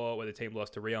Final Four, where the team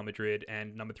lost to Real Madrid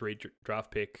and number 3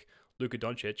 draft pick Luka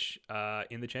Doncic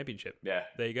in the championship. Yeah.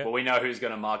 There you go. Well, we know who's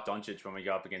going to mark Doncic when we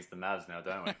go up against the Mavs now,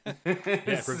 don't we?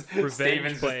 Yeah,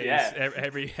 revenge plays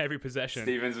every possession.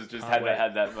 Stevens was just had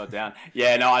that down.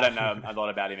 Yeah, no, I don't know a lot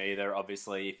about him either.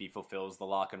 Obviously, if he fulfills the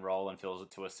Larkin role and fills it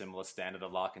to a similar standard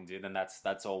that Larkin did, then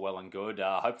that's all well and good.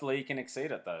 Hopefully, he can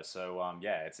exceed it, though. So,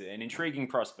 yeah, it's an intriguing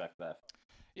prospect there.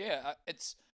 Yeah,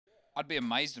 I'd be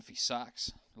amazed if he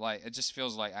sucks. Like, it just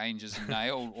feels like Ainge has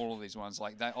nailed all of these ones.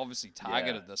 Like, they obviously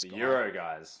targeted this guy. The Euro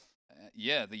guys.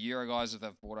 The Euro guys that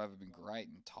they've brought over have been great.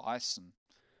 And Tice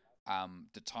and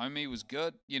Datomi was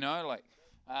good, I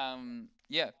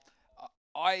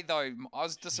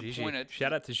was disappointed. Gigi.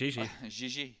 Shout out to Gigi.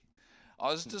 Gigi. I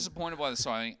was disappointed by the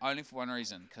signing, only for one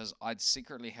reason, because I'd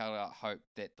secretly held out hope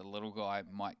that the little guy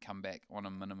might come back on a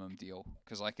minimum deal,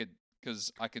 because I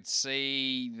could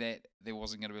see that there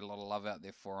wasn't going to be a lot of love out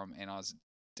there for him, and I was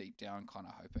deep down kind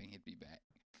of hoping he'd be back.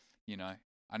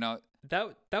 I know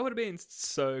that would have been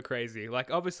so crazy. Like,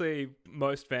 obviously,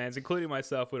 most fans, including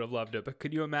myself, would have loved it. But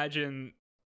could you imagine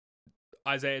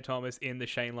Isaiah Thomas in the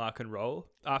Shane Larkin role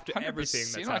after everything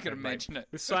that's happened? I could imagine it.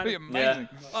 It'd be amazing.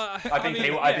 Yeah. I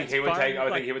think he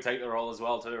would take the role as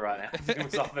well too right now if he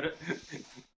was offered it.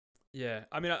 Yeah,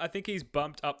 I mean, I think he's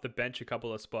bumped up the bench a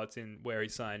couple of spots in where he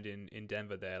signed in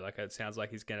Denver there. Like, it sounds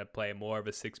like he's going to play more of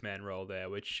a 6-man role there,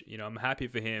 which, I'm happy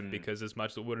for him because as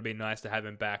much as it would have been nice to have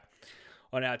him back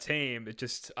on our team, it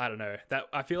just, I don't know, that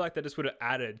I feel like that just would have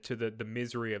added to the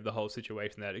misery of the whole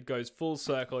situation, that it goes full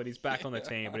circle and he's back on the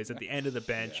team, but he's at the end of the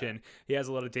bench and he has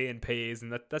a lot of DNPs,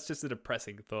 and that's just a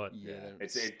depressing thought. Yeah,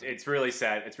 it's really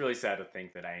sad. It's really sad to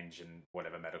think that Ainge and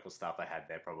whatever medical staff they had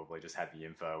there probably just had the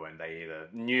info, and they either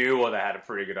knew or they had a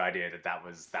pretty good idea that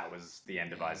was the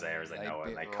end of Isaiah as they know it,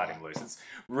 and they cut him loose. It's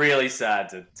really sad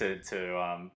to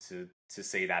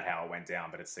see that how it went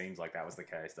down, but it seems like that was the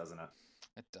case, doesn't it?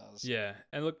 It does. Yeah,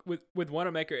 and look, with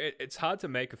Wanamaker, it's hard to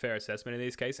make a fair assessment in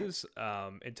these cases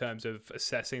in terms of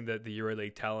assessing the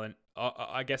EuroLeague talent.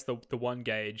 I guess the one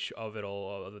gauge of it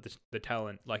all, or the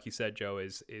talent, like you said, Joe,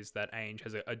 is that Ainge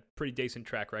has a pretty decent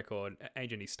track record.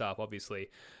 Ainge and his staff, obviously,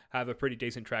 have a pretty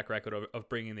decent track record of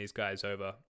bringing these guys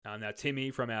over. Now,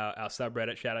 Timmy from our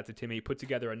subreddit, shout out to Timmy, put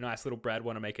together a nice little Brad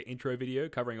Wanamaker intro video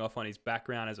covering off on his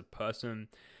background as a person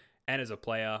and as a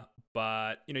player.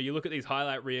 But, you look at these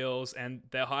highlight reels, and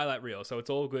they're highlight reels, so it's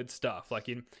all good stuff. Like,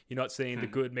 you're not seeing the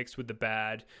good mixed with the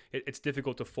bad. It's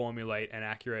difficult to formulate an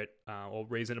accurate or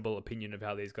reasonable opinion of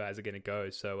how these guys are going to go.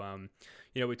 So,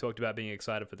 we talked about being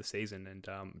excited for the season and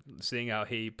seeing how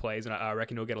he plays, and I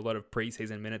reckon he'll get a lot of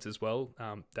preseason minutes as well.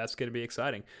 That's going to be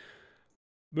exciting.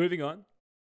 Moving on,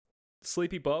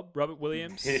 Sleepy Bob, Robert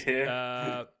Williams.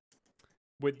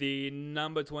 With the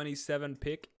number 27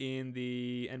 pick in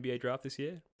the NBA draft this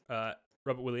year,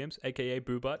 Robert Williams, a.k.a.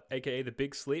 Boobut, a.k.a. the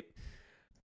Big Sleep,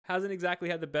 hasn't exactly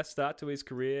had the best start to his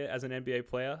career as an NBA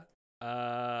player.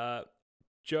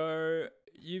 Joe,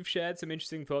 you've shared some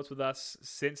interesting thoughts with us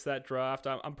since that draft.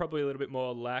 I'm probably a little bit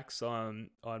more lax on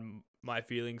my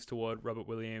feelings toward Robert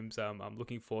Williams. I'm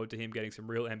looking forward to him getting some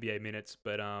real NBA minutes.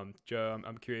 But Joe,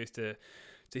 I'm curious to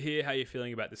hear how you're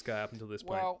feeling about this guy up until this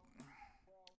point. Well,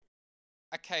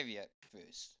 a caveat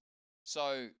first.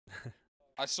 So,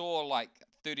 I saw like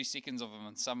 30 seconds of him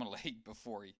in Summer League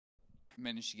before he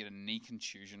managed to get a knee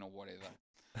contusion or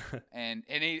whatever. and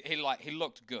he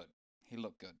looked good. He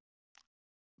looked good.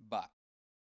 But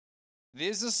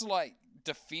there's this like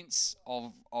defense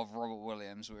of Robert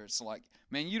Williams where it's like,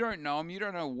 man, you don't know him. You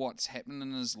don't know what's happening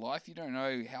in his life. You don't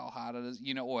know how hard it is,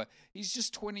 or he's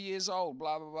just 20 years old,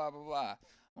 blah, blah, blah, blah, blah.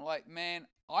 I'm like, man,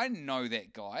 I know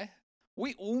that guy.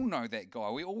 We all know that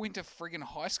guy. We all went to friggin'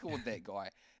 high school with that guy.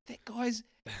 That guy's...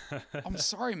 I'm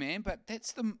sorry, man, but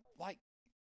that's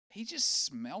he just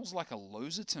smells like a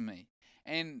loser to me.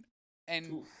 And I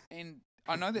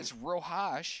know that's real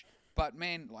harsh, but,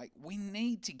 man, like, we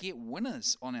need to get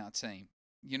winners on our team,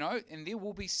 And there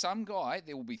will be some guy,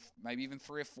 there will be maybe even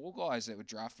 3 or 4 guys that were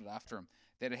drafted after him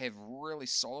that have really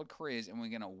solid careers, and we're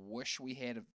going to wish we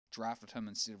had drafted him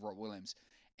instead of Robert Williams.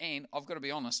 And I've got to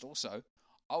be honest also,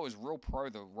 I was real pro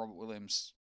the Robert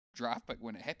Williams draft pick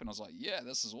when it happened. I was like, yeah,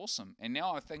 this is awesome. And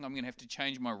now I think I'm going to have to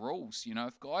change my rules.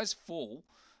 If guys fall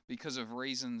because of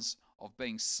reasons of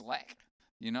being slack,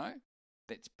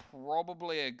 that's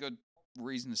probably a good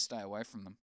reason to stay away from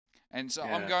them. And so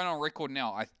I'm going on record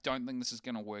now. I don't think this is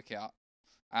going to work out.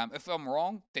 If I'm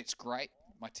wrong, that's great.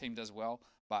 My team does well.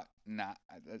 But nah,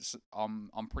 I'm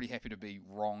pretty happy to be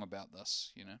wrong about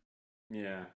this,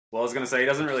 Yeah. Well, I was going to say, he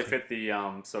doesn't really fit the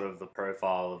sort of the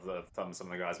profile of some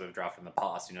of the guys we've drafted in the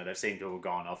past. They've seemed to have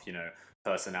gone off,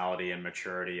 personality and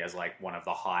maturity as like one of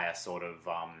the highest sort of,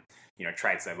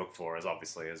 traits they look for, as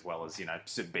obviously as well as,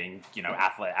 being,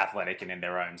 athletic and in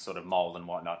their own sort of mold and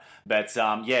whatnot. But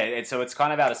so it's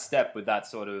kind of out of step with that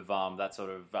sort of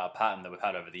pattern that we've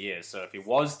had over the years. So if he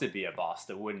was to be a bust,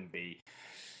 it wouldn't be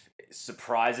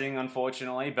surprising,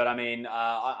 unfortunately, but I mean,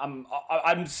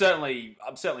 I'm certainly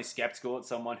skeptical at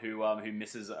someone who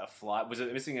misses a flight. Was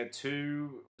it missing a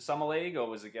 2 Summer League, or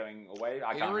was it going away?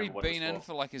 I can't remember what it was for. He'd already been in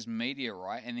for like his media,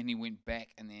 right? And then he went back,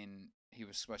 and then he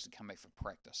was supposed to come back for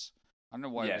practice. I don't know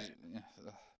why.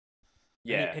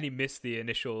 Yeah, and he missed the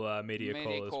initial media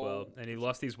call as well, and he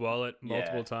lost his wallet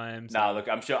multiple times. No, look,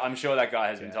 I'm sure that guy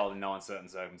has been told in no uncertain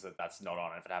circumstances that that's not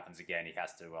on. If it happens again, he'll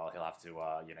have to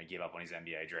give up on his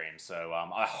NBA dreams. So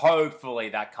hopefully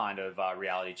that kind of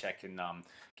reality check can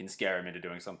scare him into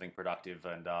doing something productive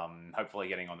and hopefully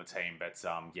getting on the team. But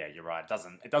you're right.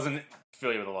 It doesn't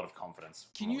fill you with a lot of confidence.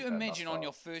 Can you imagine on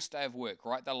your first day of work,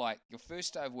 right? They're like, your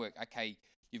first day of work. Okay,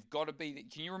 you've got to be.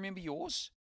 Can you remember yours?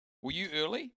 Were you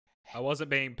early? I wasn't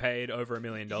being paid over $1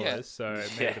 million, so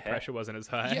maybe the pressure wasn't as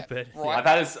high. Yeah, but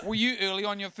right. Were you early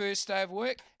on your first day of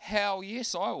work? Hell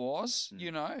yes, I was.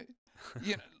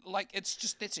 Like it's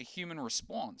just that's a human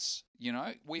response.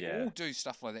 We all do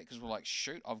stuff like that because we're like,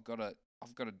 shoot, I've got to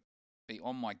be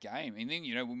on my game. And then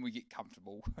when we get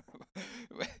comfortable,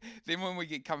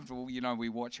 we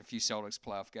watch a few Celtics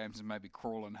playoff games and maybe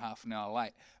crawl in half an hour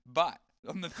late. But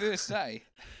on the first day,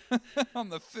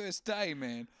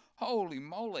 man. Holy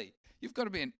moly. you've got to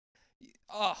be an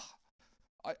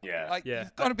Yeah.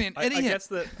 you've got to be an idiot. I guess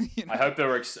that You know? I hope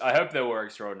there were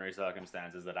extraordinary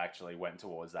circumstances that actually went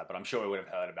towards that, but I'm sure we would have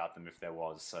heard about them if there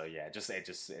was. So yeah,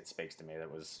 it speaks to me that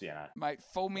it was, you know. Mate,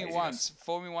 fool me laziness.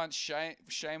 once,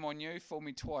 shame on you. Fool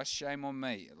me twice, shame on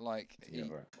me. Like, Yeah,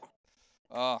 bro.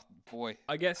 oh boy.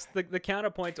 I guess the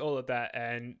counterpoint to all of that,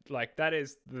 and like that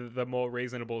is the more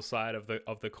reasonable side of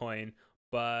the coin.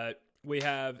 But we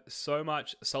have so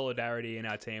much solidarity in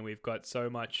our team. We've got so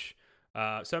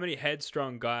many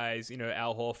headstrong guys. You know,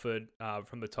 Al Horford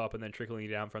from the top, and then trickling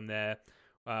down from there.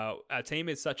 Our team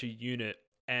is such a unit,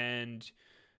 and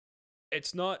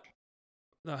it's not.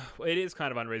 It is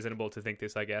kind of unreasonable to think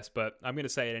this, I guess, but I'm going to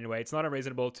say it anyway. It's not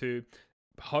unreasonable to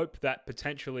hope that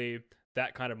potentially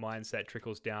that kind of mindset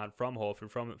trickles down from Horford,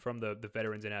 from the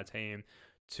veterans in our team,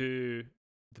 to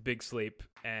the big sleep,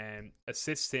 and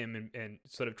assists him in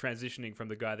sort of transitioning from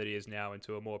the guy that he is now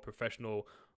into a more professional,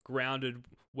 grounded,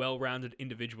 well-rounded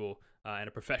individual and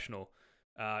a professional.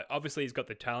 Obviously, he's got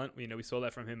the talent. You know, we saw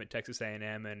that from him at Texas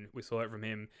A&M, and we saw it from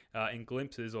him in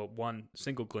glimpses, or one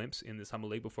single glimpse in the Summer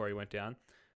League before he went down.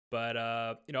 But,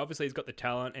 you know, obviously he's got the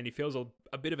talent, and he fills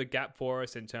a bit of a gap for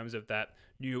us in terms of that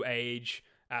new age,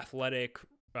 athletic,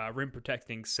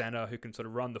 rim-protecting center who can sort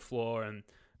of run the floor, and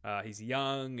he's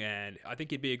young, and I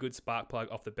think he'd be a good spark plug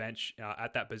off the bench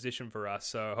at that position for us.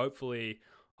 So hopefully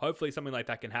something like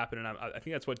that can happen, and I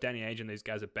think that's what Danny Ainge and these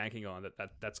guys are banking on,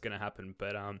 that's going to happen.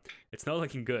 But it's not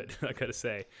looking good, I got to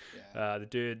say. Yeah. The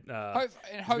dude...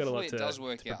 hopefully it does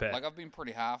work out. Like, I've been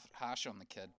pretty harsh on the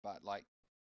kid, but, like,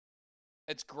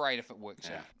 it's great if it works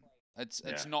out.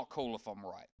 It's not cool if I'm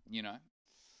right, you know?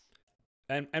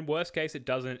 And worst case, it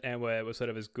doesn't, and we're sort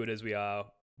of as good as we are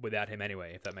without him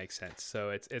anyway, if that makes sense. So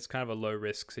it's kind of a low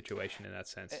risk situation in that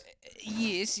sense.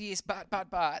 Yes, but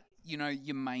you know,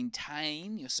 you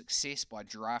maintain your success by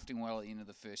drafting well at the end of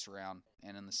the first round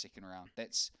and in the second round.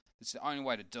 It's the only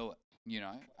way to do it. You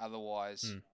know,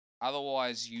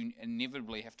 otherwise you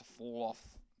inevitably have to fall off.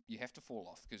 You have to fall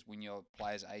off because when your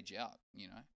players age out, you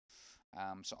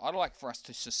know. So I'd like for us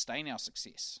to sustain our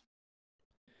success.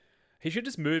 He should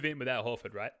just move in without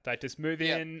Horford, right? Like, just move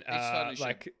in. Totally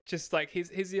like, just like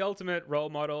he's the ultimate role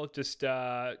model. Just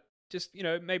you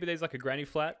know, maybe there's like a granny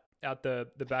flat out the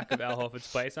back of Al Horford's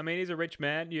place. I mean, he's a rich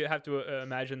man. You have to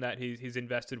imagine that he's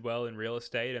invested well in real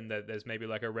estate, and that there's maybe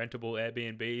like a rentable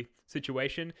Airbnb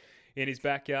situation in his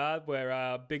backyard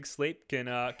where Big Sleep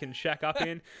can shack up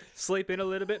in, sleep in a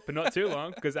little bit, but not too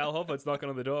long, because Al Horford's knocking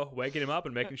on the door, waking him up,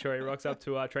 and making sure he rocks up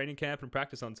to training camp and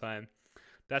practice on time.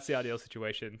 That's the ideal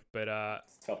situation, but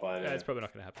Top idea. it's probably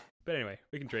not going to happen. But anyway,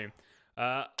 we can dream.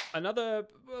 Another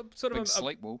sort Big of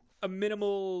sleep will. a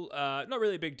minimal, not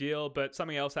really a big deal, but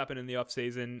something else happened in the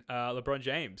offseason. LeBron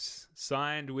James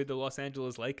signed with the Los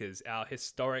Angeles Lakers, our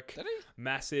historic,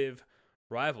 massive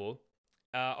rival,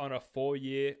 on a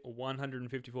 4-year,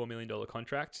 $154 million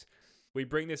contract. We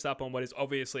bring this up on what is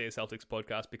obviously a Celtics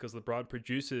podcast because LeBron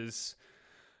produces,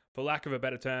 for lack of a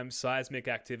better term, seismic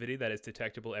activity that is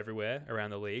detectable everywhere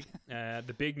around the league.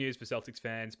 The big news for Celtics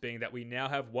fans being that we now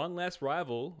have one less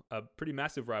rival, a pretty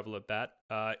massive rival at that,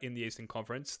 in the Eastern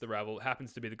Conference. The rival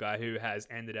happens to be the guy who has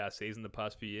ended our season the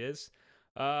past few years.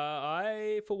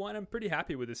 I, for one, am pretty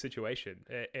happy with the situation.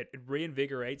 It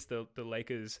reinvigorates the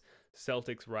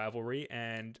Lakers-Celtics rivalry,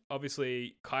 and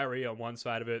obviously Kyrie on one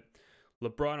side of it,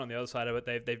 LeBron on the other side of it.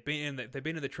 They've been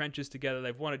in the trenches together.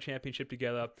 They've won a championship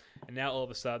together, and now all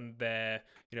of a sudden they're,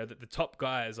 you know, the top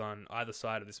guys on either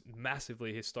side of this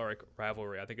massively historic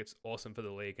rivalry. I think it's awesome for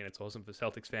the league, and it's awesome for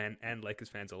Celtics fan and Lakers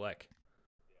fans alike.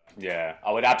 Yeah,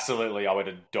 I would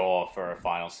adore for a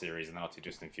final series in the not too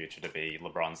distant future to be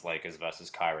LeBron's Lakers versus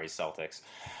Kyrie's Celtics.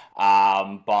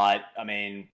 But I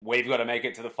mean, we've got to make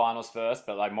it to the finals first,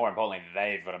 but like more importantly,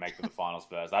 they've got to make it to the finals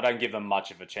first. I don't give them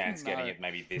much of a chance getting it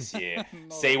maybe this year.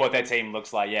 See what their team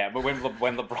looks like. Yeah, but when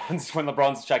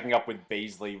LeBron's checking up with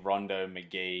Beasley, Rondo,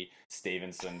 McGee,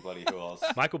 Stevenson, bloody who else?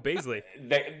 Michael Beasley.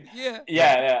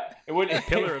 Yeah. It would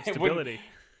Pillar of stability.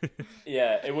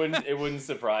 Yeah, it wouldn't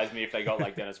surprise me if they got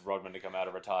like Dennis Rodman to come out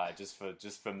and retire just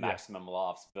for maximum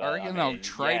laughs. But I reckon they'll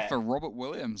trade for Robert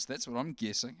Williams. That's what I'm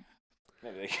guessing.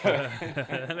 There they go.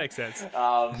 That makes sense.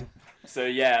 So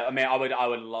yeah, I mean, I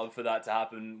would love for that to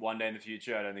happen one day in the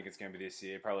future. I don't think it's going to be this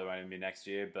year. Probably won't even be next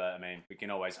year. But I mean, we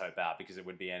can always hope out because it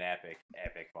would be an epic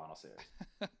final series.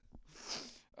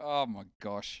 Oh my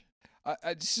gosh.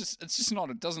 It's just not.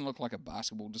 It doesn't look like a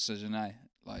basketball decision, eh?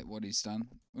 Like what he's done.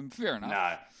 I mean, fair enough.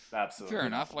 No, absolutely. Fair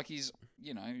enough. Like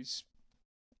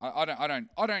I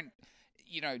don't.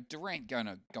 You know, Durant going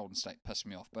to Golden State pissed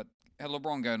me off, but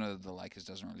LeBron going to the Lakers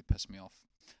doesn't really piss me off.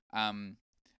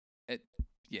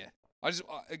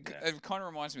 It kind of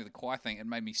reminds me of the Kawhi thing. It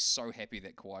made me so happy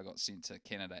that Kawhi got sent to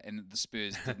Canada and the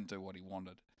Spurs didn't do what he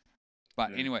wanted.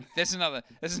 But anyway, that's another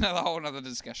whole other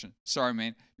discussion. Sorry,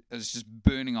 man. It's just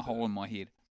burning a hole in my head.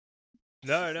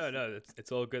 No.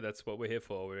 It's all good. That's what we're here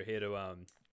for. We're here to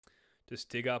just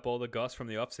dig up all the goss from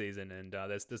the off season, and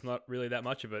there's not really that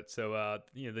much of it. So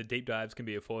the deep dives can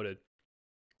be afforded.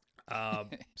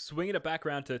 Swinging it back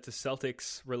around to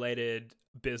Celtics related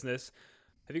business.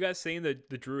 Have you guys seen the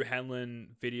Drew Hanlon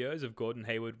videos of Gordon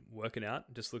Hayward working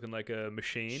out, just looking like a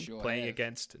machine, playing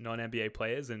against non-NBA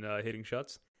players and hitting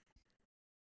shots?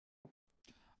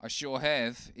 I sure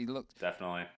have. He looked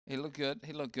good.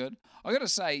 I got to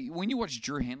say, when you watch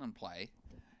Drew Hanlon play,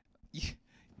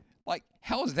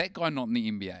 how is that guy not in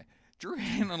the NBA? Drew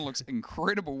Hanlon looks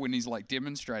incredible when he's like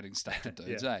demonstrating stuff to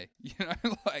dudes, eh?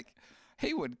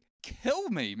 He would kill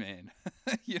me, man.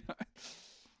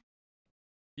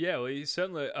 Yeah, well, he's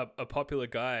certainly a popular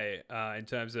guy in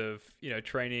terms of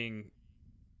training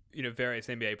various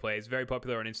NBA players. Very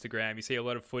popular on Instagram. You see a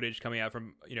lot of footage coming out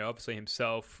from obviously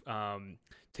himself,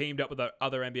 teamed up with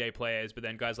other NBA players, but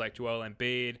then guys like Joel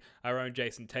Embiid, our own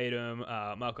Jason Tatum,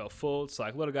 Markelle Fultz,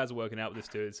 like a lot of guys are working out with this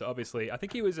dude. So obviously, I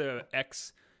think he was a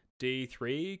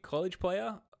ex-D3 college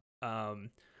player.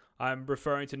 I'm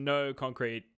referring to no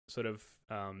concrete sort of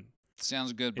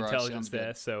sounds good, bro. intelligence Sounds there.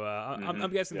 good. So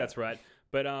I'm guessing that's right.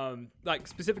 But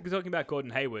specifically talking about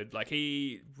Gordon Hayward, like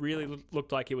he really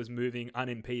looked like he was moving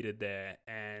unimpeded there,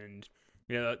 and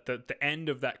the end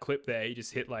of that clip there, he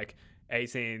just hit like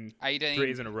 18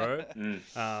 threes in a row.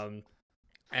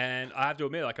 And I have to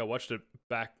admit, like I watched it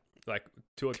back like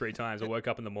 2 or 3 times. I woke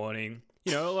up in the morning.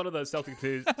 A lot of the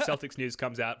Celtics news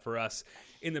comes out for us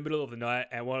in the middle of the night,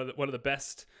 and one of the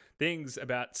best things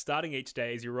about starting each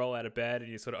day is you roll out of bed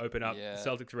and you sort of open up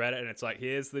Celtics Reddit, and it's like,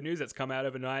 here's the news that's come out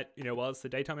overnight, while it's the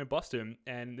daytime in Boston.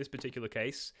 And in this particular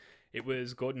case, it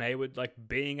was Gordon Hayward like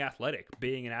being athletic,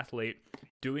 being an athlete,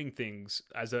 doing things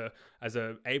as a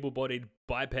able-bodied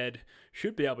biped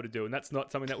should be able to do, and that's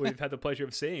not something that we've had the pleasure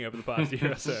of seeing over the past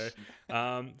year or so.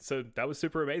 So that was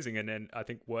super amazing, and then I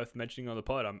think worth mentioning on the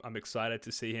pod. I'm excited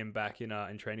to see him back in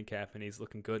training camp, and he's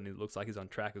looking good, and it looks like he's on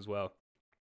track as well.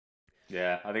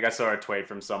 Yeah, I think I saw a tweet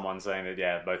from someone saying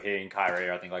that, both he and Kyrie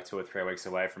are, I think, like 2 or 3 weeks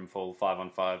away from full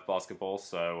 5-on-5 basketball.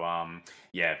 So,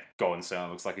 Gordon certainly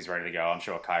looks like he's ready to go. I'm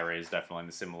sure Kyrie is definitely in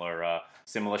the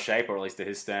similar shape, or at least to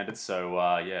his standards. So,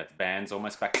 the band's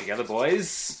almost back together,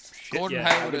 boys. Gordon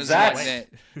Hayward is like that.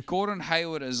 Gordon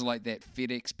Hayward is like that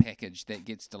FedEx package that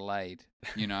gets delayed,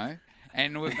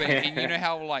 And we've been, and you know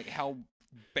how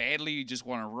badly you just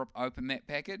want to rip open that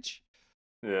package.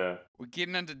 Yeah, we're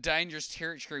getting into dangerous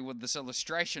territory with this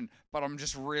illustration, but I'm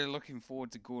just really looking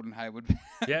forward to Gordon Hayward.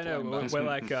 Yeah, no,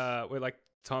 we're like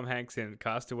Tom Hanks in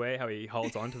Castaway, how he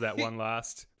holds on to that one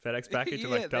last FedEx package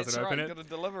and doesn't open it, gotta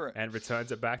deliver it, and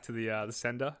returns it back to the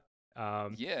sender.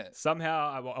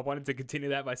 Somehow I wanted to continue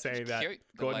that by saying that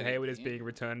Gordon Hayward is being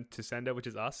returned to sender, which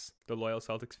is us, the loyal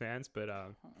Celtics fans. But I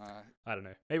don't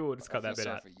know. Maybe we'll just cut that bit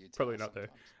out. Probably not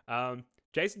though.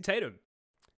 Jason Tatum,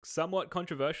 somewhat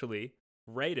controversially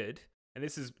rated, and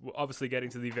this is obviously getting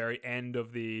to the very end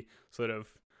of the sort of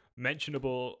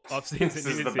mentionable offseason. This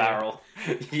is the barrel.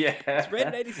 Yeah, it's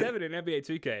rated 87 in NBA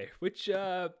 2K, which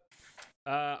I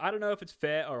don't know if it's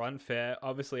fair or unfair.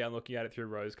 Obviously, I'm looking at it through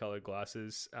rose-colored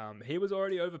glasses. He was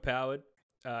already overpowered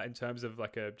in terms of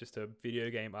like just a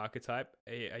video game archetype.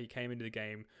 He came into the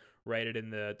game rated in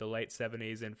the late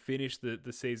 70s and finished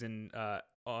the season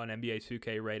on NBA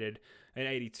 2K rated an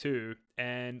 82.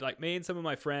 And like me and some of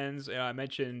my friends, I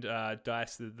mentioned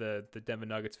Dice, the Denver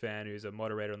Nuggets fan who's a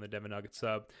moderator on the Denver Nuggets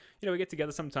sub. We get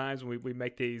together sometimes and we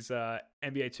make these NBA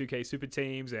 2K super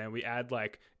teams, and we add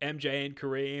like MJ and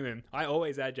Kareem, and I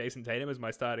always add Jason Tatum as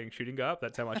my starting shooting guard.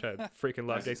 That's how much I freaking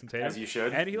love Jason Tatum. As you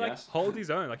should. And he holds his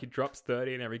own. Like he drops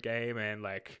 30 in every game, and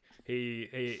like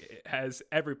he has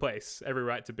every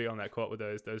right to be on that court with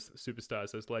those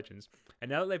superstars, those legends.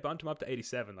 And now that they bumped him up to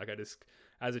 87, like I just,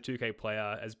 as a 2K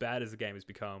player, as bad as the game has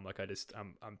become, like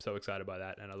I'm so excited by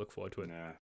that, and I look forward to it.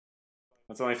 Yeah.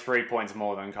 That's only 3 points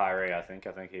more than Kyrie, I think.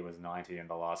 I think he was 90 in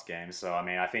the last game. So I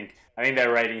mean, I think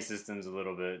their rating system's a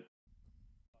little bit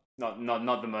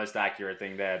not the most accurate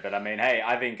thing there. But I mean, hey,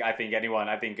 I think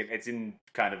it's in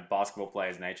kind of basketball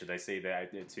players' nature. They see their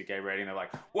 2K rating, they're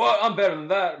like, "What? I'm better than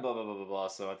that." Blah blah blah blah blah.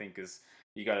 So I think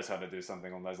you got to try to do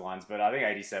something on those lines. But I think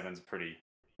 87's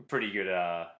a pretty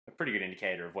good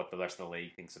indicator of what the rest of the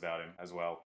league thinks about him as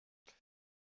well.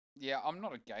 Yeah, I'm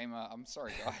not a gamer. I'm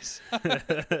sorry, guys.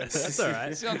 That's all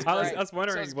right. Sounds I great. was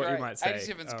wondering what you might say.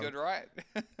 87's good, right?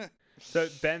 So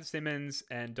Ben Simmons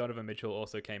and Donovan Mitchell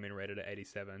also came in rated at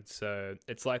 87. So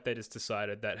it's like they just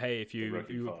decided that, hey, if you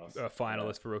are a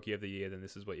finalist for Rookie of the Year, then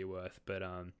this is what you're worth. But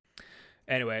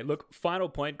anyway, look, final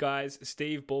point, guys.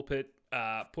 Steve Bulpett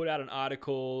put out an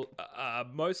article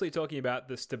mostly talking about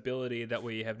the stability that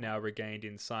we have now regained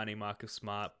in signing Marcus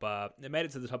Smart, but it made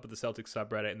it to the top of the Celtics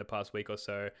subreddit in the past week or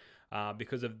so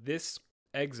because of this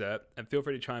excerpt, and feel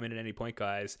free to chime in at any point,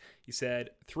 guys. He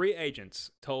said, 3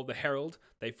 agents told the Herald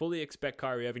they fully expect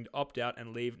Kyrie Irving to opt out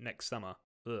and leave next summer.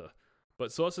 Ugh.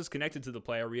 But sources connected to the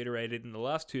player reiterated in the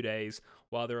last 2 days,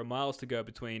 while there are miles to go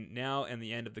between now and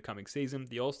the end of the coming season,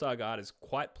 the All-Star guard is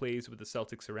quite pleased with his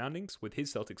Celtic surroundings,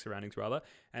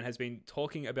 and has been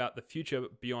talking about the future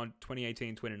beyond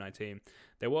 2018-2019.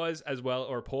 There was, as well,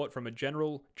 a report from a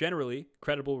generally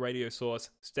credible radio source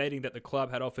stating that the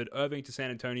club had offered Irving to San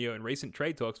Antonio in recent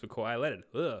trade talks for Kawhi Leonard.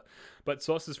 Ugh. But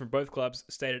sources from both clubs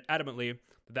stated adamantly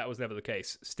that was never the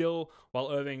case. Still, while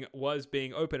Irving was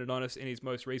being open and honest in his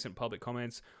most recent public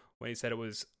comments when he said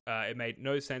it made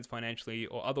no sense financially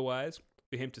or otherwise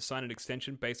for him to sign an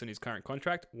extension based on his current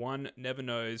contract, one never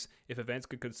knows if events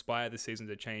could conspire this season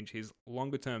to change his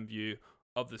longer-term view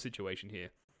of the situation here.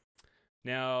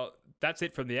 Now, that's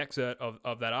it from the excerpt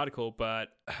of that article, but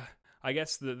I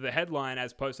guess the headline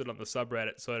as posted on the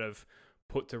subreddit sort of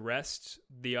put to rest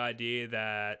the idea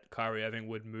that Kyrie Irving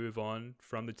would move on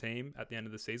from the team at the end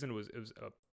of the season.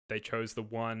 They chose the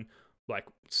one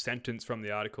sentence from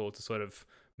the article to sort of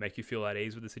make you feel at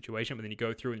ease with the situation, but then you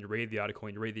go through and you read the article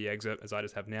and you read the excerpt, as I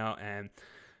just have now, and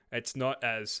it's not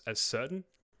as certain.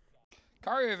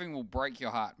 Kyrie Irving will break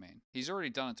your heart, man. He's already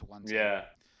done it to one team. Yeah.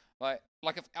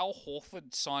 Like if Al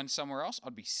Horford signed somewhere else,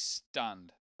 I'd be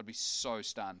stunned. I'd be so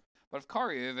stunned. But if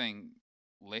Kyrie Irving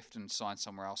left and signed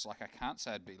somewhere else, I can't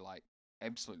say I'd be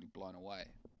absolutely blown away.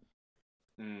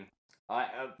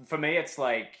 For me, it's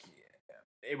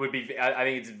it would be. I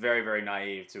think it's very, very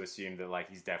naive to assume that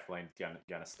he's definitely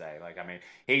gonna stay.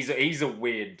 He's a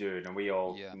weird dude, and we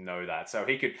all know that. So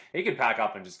he could pack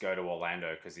up and just go to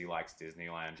Orlando because he likes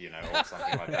Disneyland, or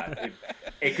something like that.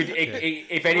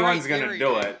 If anyone's gonna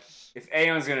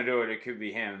do it, it could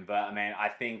be him. But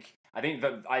I think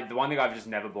the one thing I've just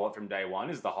never bought from day one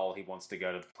is the whole he wants to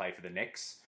go to play for the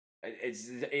Knicks.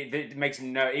 It makes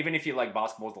no, even if you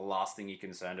basketball's the last thing you're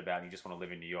concerned about and you just want to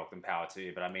live in New York, then power to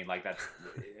you. But that's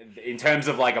in terms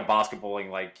of a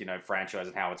basketballing franchise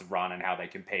and how it's run and how they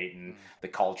compete and the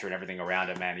culture and everything around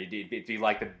it, man, it'd be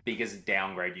the biggest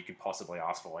downgrade you could possibly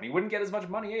ask for, and he wouldn't get as much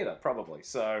money either, probably.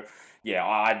 So yeah,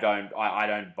 I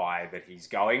don't buy that he's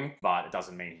going, but it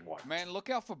doesn't mean he won't. Man, look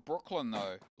out for Brooklyn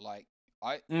though.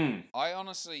 I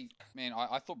honestly, man,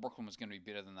 I thought Brooklyn was going to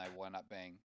be better than they wound up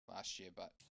being last year,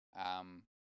 but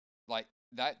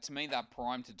that, to me, they're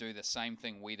primed to do the same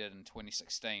thing we did in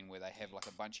 2016, where they have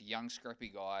a bunch of young scrappy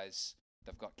guys.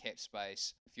 They've got cap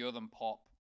space. A few of them pop,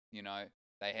 they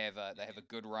have a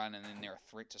good run, and then they're a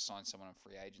threat to sign someone in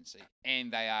free agency, and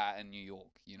they are in New York.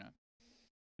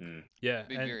 Yeah, it'd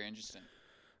be very interesting.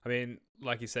 I mean,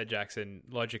 like you said, Jackson,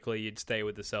 logically you'd stay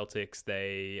with the Celtics.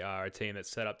 They are a team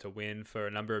that's set up to win for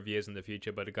a number of years in the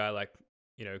future, but a guy like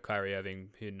Kyrie Irving,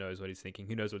 who knows what he's thinking,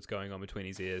 who knows what's going on between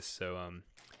his ears. So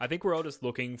I think we're all just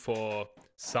looking for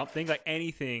something,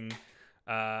 anything,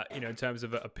 in terms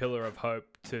of a pillar of hope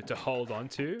to hold on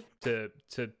to so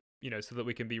that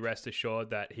we can be rest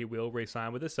assured that he will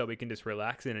re-sign with us, so we can just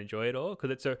relax and enjoy it all. Because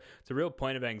it's a real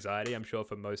point of anxiety, I'm sure,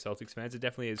 for most Celtics fans. It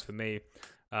definitely is for me.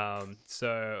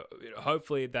 So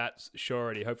hopefully that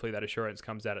assurance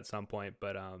comes out at some point,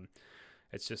 but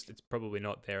it's probably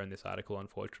not there in this article,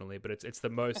 unfortunately, but it's the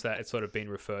most that it's sort of been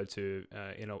referred to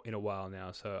in a while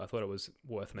now. So I thought it was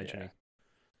worth mentioning.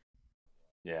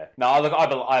 Yeah. No, look,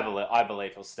 I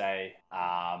believe he'll stay.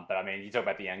 But you talk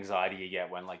about the anxiety you get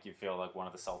when you feel like one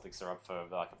of the Celtics are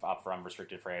up for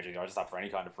unrestricted free agency or just up for any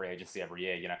kind of free agency every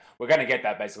year. We're going to get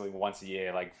that basically once a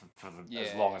year,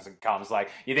 as long as it comes.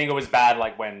 You think it was bad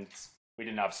when we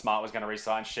didn't know if Smart was going to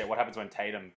resign. Shit, what happens when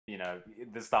Tatum,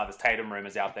 there's Tatum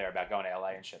rumors out there about going to LA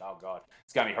and shit. Oh, God.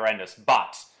 It's going to be horrendous.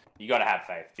 But you got to have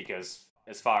faith, because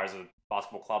as far as a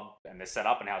basketball club and they're set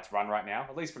up and how it's run right now,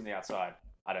 at least from the outside,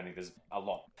 I don't think there's a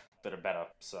lot that are better.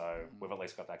 So we've at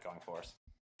least got that going for us.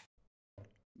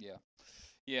 Yeah.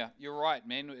 Yeah, you're right,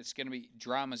 man. It's going to be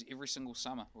dramas every single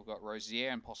summer. We've got Rozier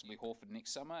and possibly Horford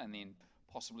next summer, and then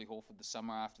possibly Horford the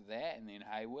summer after that, and then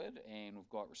Hayward, and we've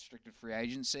got restricted free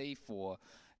agency for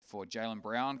Jaylen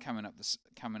Brown coming up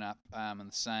in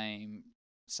the same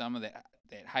summer that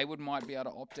Hayward might be able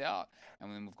to opt out,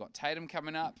 and then we've got Tatum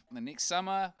coming up the next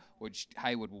summer, which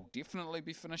Hayward will definitely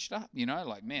be finished up.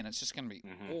 Man, it's just going to be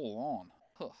all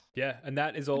on. Yeah, and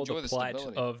that is all Enjoy the the plight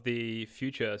stability. of the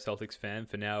future Celtics fan.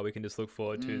 For now, we can just look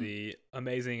forward to the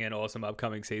amazing and awesome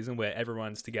upcoming season where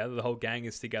everyone's together, the whole gang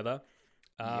is together.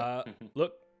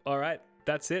 Look, all right,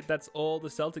 that's it. That's all the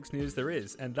Celtics news there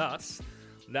is. And thus,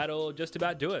 that'll just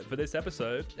about do it for this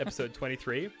episode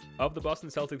 23 of the Boston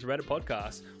Celtics Reddit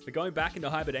podcast. We're going back into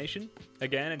hibernation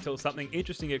again until something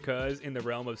interesting occurs in the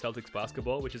realm of Celtics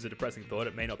basketball, which is a depressing thought.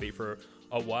 It may not be for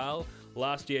a while.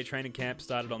 Last year, training camp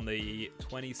started on the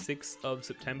 26th of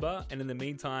September, and in the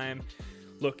meantime,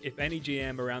 look, if any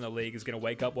GM around the league is going to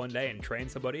wake up one day and train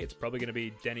somebody, it's probably going to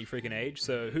be Denny freaking Age.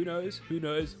 So who knows? Who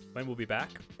knows when we'll be back?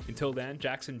 Until then,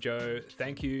 Jackson, Joe,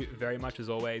 thank you very much as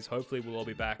always. Hopefully we'll all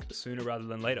be back sooner rather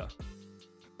than later.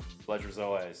 Pleasure as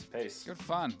always. Peace. Good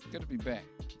fun. Good to be back.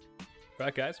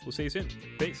 Right, guys, we'll see you soon.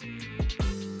 Peace.